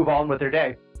move on with their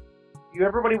day.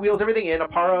 Everybody wheels everything in.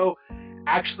 Aparo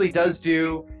actually does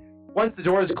do, once the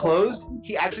door is closed,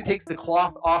 he actually takes the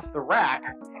cloth off the rack,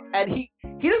 and he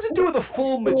doesn't do the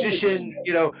full magician,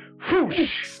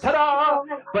 whoosh, ta-da!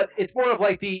 But it's more of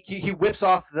like he whips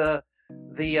off the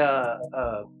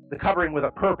covering with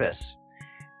a purpose.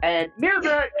 And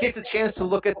Mirgrat gets a chance to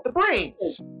look at the brains,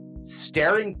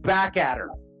 staring back at him.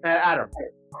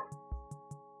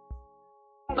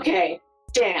 Okay,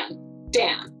 Dan.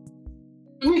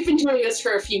 We've been doing this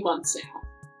for a few months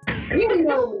now. You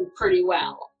know me pretty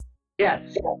well. Yes.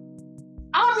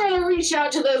 I'm gonna reach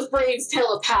out to those brains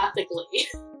telepathically.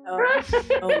 Oh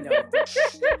no.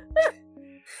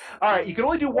 All right, you can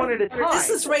only do one at a time.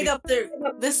 This is right up there.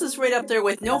 This is right up there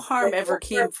with no harm ever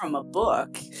came from a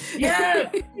book. Yeah.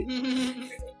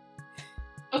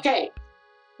 Okay,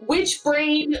 which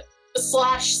brain /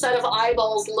 set of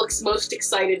eyeballs looks most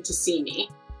excited to see me?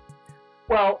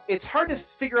 Well, it's hard to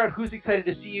figure out who's excited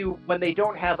to see you when they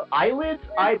don't have eyelids,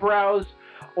 eyebrows,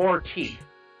 or teeth.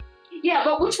 Yeah,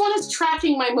 but which one is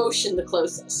tracking my motion the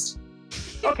closest?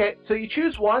 Okay, so you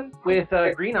choose one with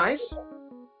green eyes,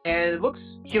 and it looks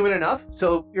human enough,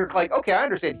 so you're like, okay, I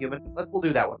understand human. We'll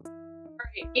do that one.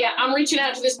 Right. Yeah, I'm reaching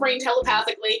out to this brain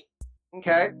telepathically.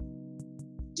 Okay.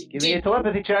 Give me a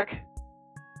telepathy check.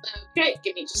 Okay,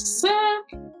 give me just a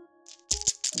sec.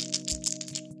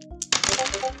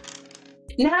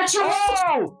 Natural!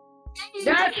 Oh!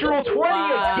 Natural 20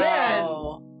 again!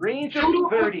 Range of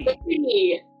 30.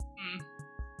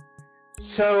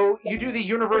 So you do the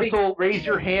universal raise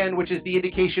your hand, which is the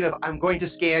indication of I'm going to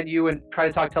scan you and try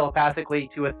to talk telepathically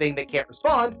to a thing that can't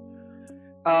respond.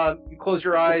 You close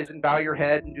your eyes and bow your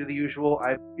head and do the usual.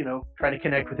 Trying to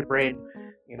connect with the brain.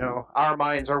 Our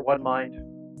minds are one mind.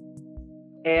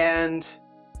 And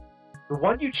the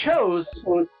one you chose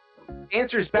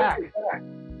answers back.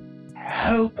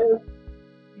 Help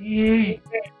ye.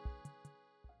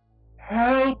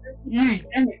 help ye.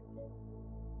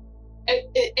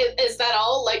 Is that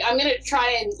all? Like, I'm gonna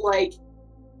try and, like,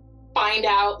 find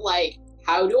out, like,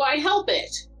 how do I help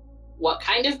it? What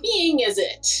kind of being is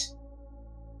it?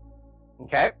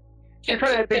 Okay. You're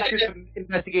trying to answer some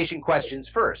investigation questions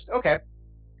first. Okay.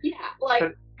 Yeah, like,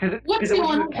 what's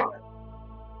going on?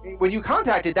 When you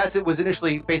contacted, it was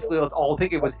initially basically all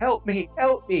thinking was help me.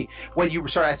 When you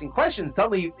start asking questions,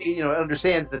 suddenly it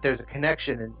understands that there's a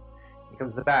connection and it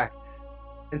comes to the back.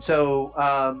 And so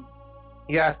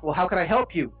you ask, well, how can I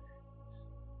help you?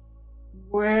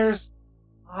 Where's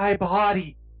my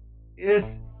body? It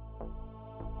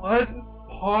wasn't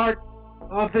part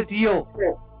of the deal.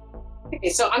 Okay,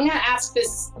 so I'm gonna ask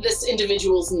this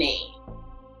individual's name.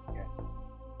 Okay.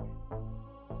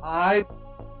 I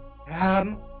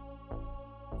am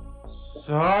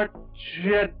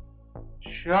Sergeant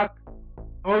Chuck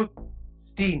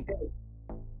Osteen.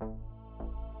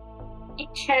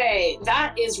 Okay,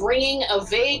 that is ringing a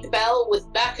vague bell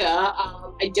with Becca.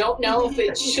 I don't know if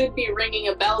it should be ringing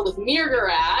a bell with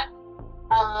Mirgarat,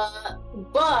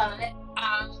 but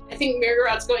I think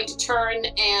Mirgarat's going to turn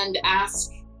and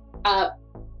ask,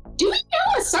 do we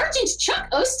know a Sergeant Chuck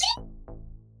Osteen?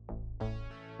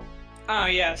 Oh,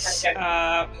 yes.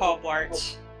 Paul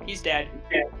Blart. He's dead.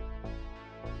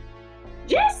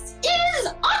 This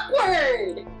is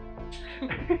awkward!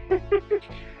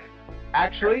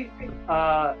 Actually,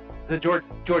 the George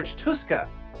Tuska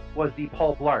was the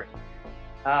Paul Blart.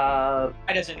 I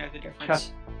doesn't know the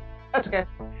difference. That's okay.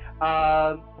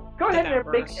 Go ahead and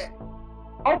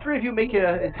all three of you make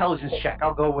an intelligence check.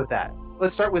 I'll go with that.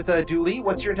 Let's start with Dooley.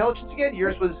 What's your intelligence again?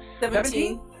 Yours was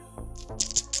 17?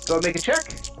 Go make a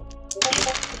check.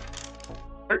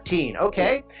 13.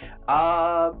 Okay.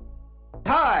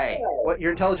 Ty, what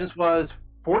your intelligence was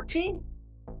 14?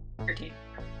 13.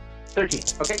 Okay,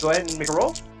 go ahead and make a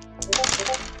roll.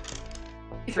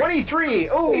 23.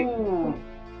 Oh,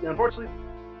 unfortunately.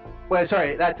 Well,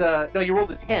 sorry. That's no. You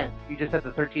rolled a 10. You just had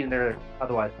the 13 in there.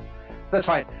 Otherwise, that's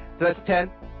fine. So that's a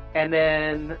 10. And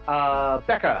then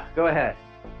Becca, go ahead.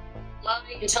 My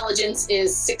intelligence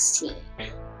is 16.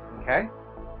 Okay.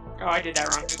 Oh, I did that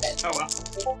wrong. Oh well.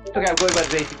 It's okay. I'm going by the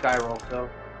basic die roll. So.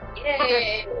 Yay!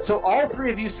 Okay. So all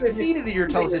three of you succeeded in your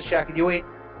intelligence check, and you wait.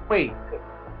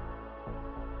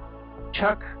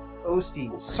 Chuck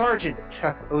Osteen, Sergeant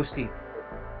Chuck Osteen.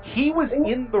 He was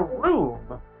in the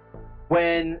room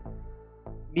when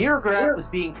Mirgarat was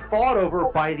being fought over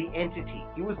by the entity.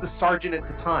 He was the sergeant at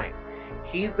the time.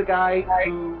 He's the guy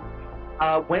who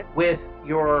went with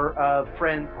your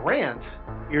friend Grant,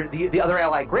 the other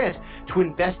ally Grant, to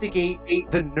investigate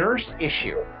the nurse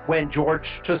issue when George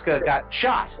Tuska got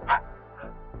shot.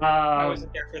 I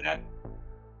wasn't there for that.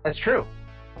 That's true.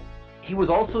 He was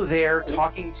also there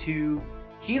talking to...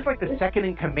 He's like the second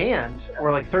in command,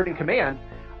 or like third in command,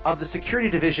 of the security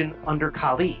division under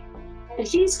Kali. And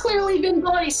he's clearly been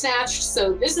body snatched,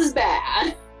 so this is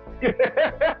bad.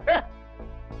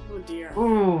 Oh dear.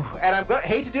 Ooh, and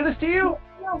hate to do this to you,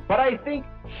 but I think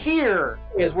here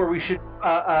is where we should,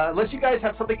 unless you guys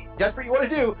have something desperate you want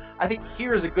to do, I think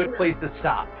here is a good place to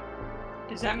stop.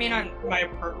 Does that mean my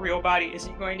real body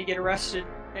isn't going to get arrested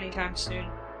anytime soon?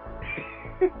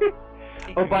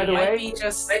 Oh, by the way, might be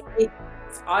just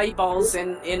eyeballs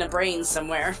in a brain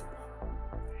somewhere.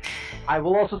 I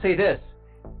will also say this.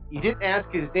 You didn't ask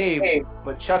his name,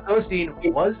 but Chuck Osteen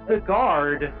was the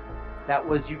guard that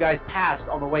was you guys passed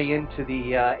on the way into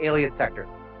the alien sector.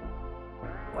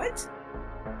 What?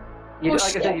 Like I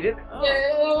said, you didn't.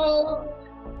 Oh.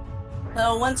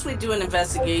 Well, once we do an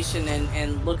investigation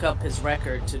and look up his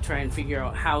record to try and figure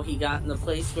out how he got in the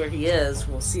place where he is,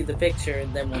 we'll see the picture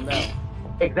and then we'll know.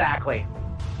 Exactly.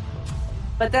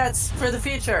 But that's for the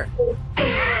future.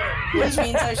 Which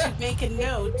means I should make a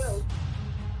note.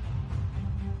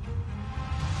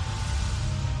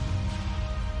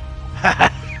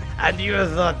 And you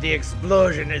thought the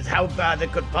explosion is how bad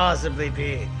it could possibly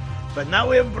be. But now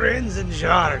we have brains in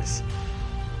jars.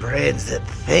 Brains that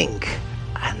think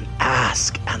and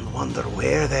ask and wonder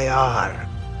where they are.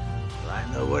 Well, I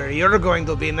know where you're going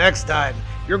to be next time.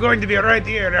 You're going to be right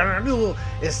here in our new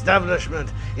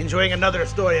establishment, enjoying another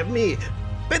story of me,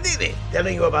 Bedini,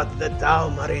 telling you about the Tau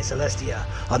Mare Celestia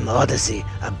on the Odyssey,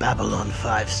 a Babylon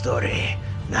 5 story.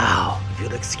 Now, if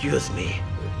you'll excuse me.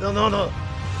 No.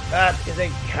 That is a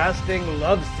casting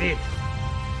love seat.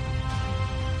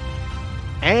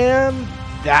 And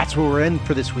that's where we're in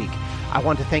for this week. I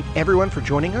want to thank everyone for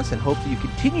joining us and hope that you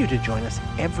continue to join us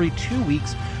every 2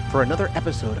 weeks for another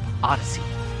episode of Odyssey.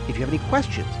 If you have any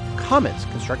questions, comments,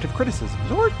 constructive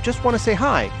criticisms, or just want to say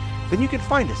hi, then you can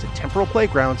find us at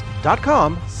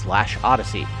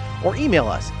temporalplaygrounds.com/Odyssey or email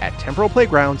us at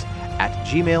temporalplaygrounds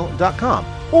odysseyb5dm@gmail.com.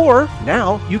 Or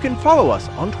now you can follow us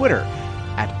on Twitter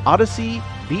at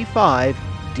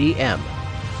odysseyb5dm.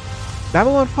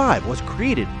 Babylon 5 was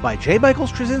created by J. Michael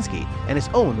Straczynski and is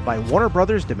owned by Warner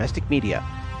Brothers Domestic Media.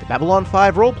 The Babylon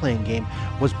 5 role-playing game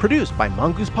was produced by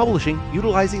Mongoose Publishing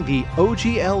utilizing the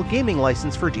OGL gaming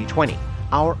license for D20.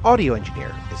 Our audio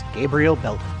engineer is Gabriel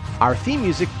Belton. Our theme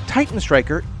music, Titan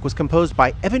Striker, was composed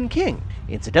by Evan King.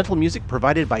 Incidental music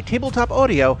provided by Tabletop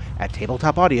Audio at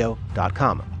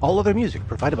tabletopaudio.com. All other music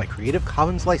provided by Creative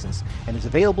Commons license and is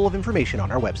available of information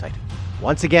on our website.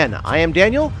 Once again, I am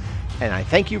Daniel, and I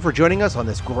thank you for joining us on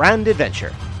this grand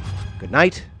adventure. Good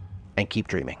night, and keep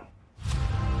dreaming.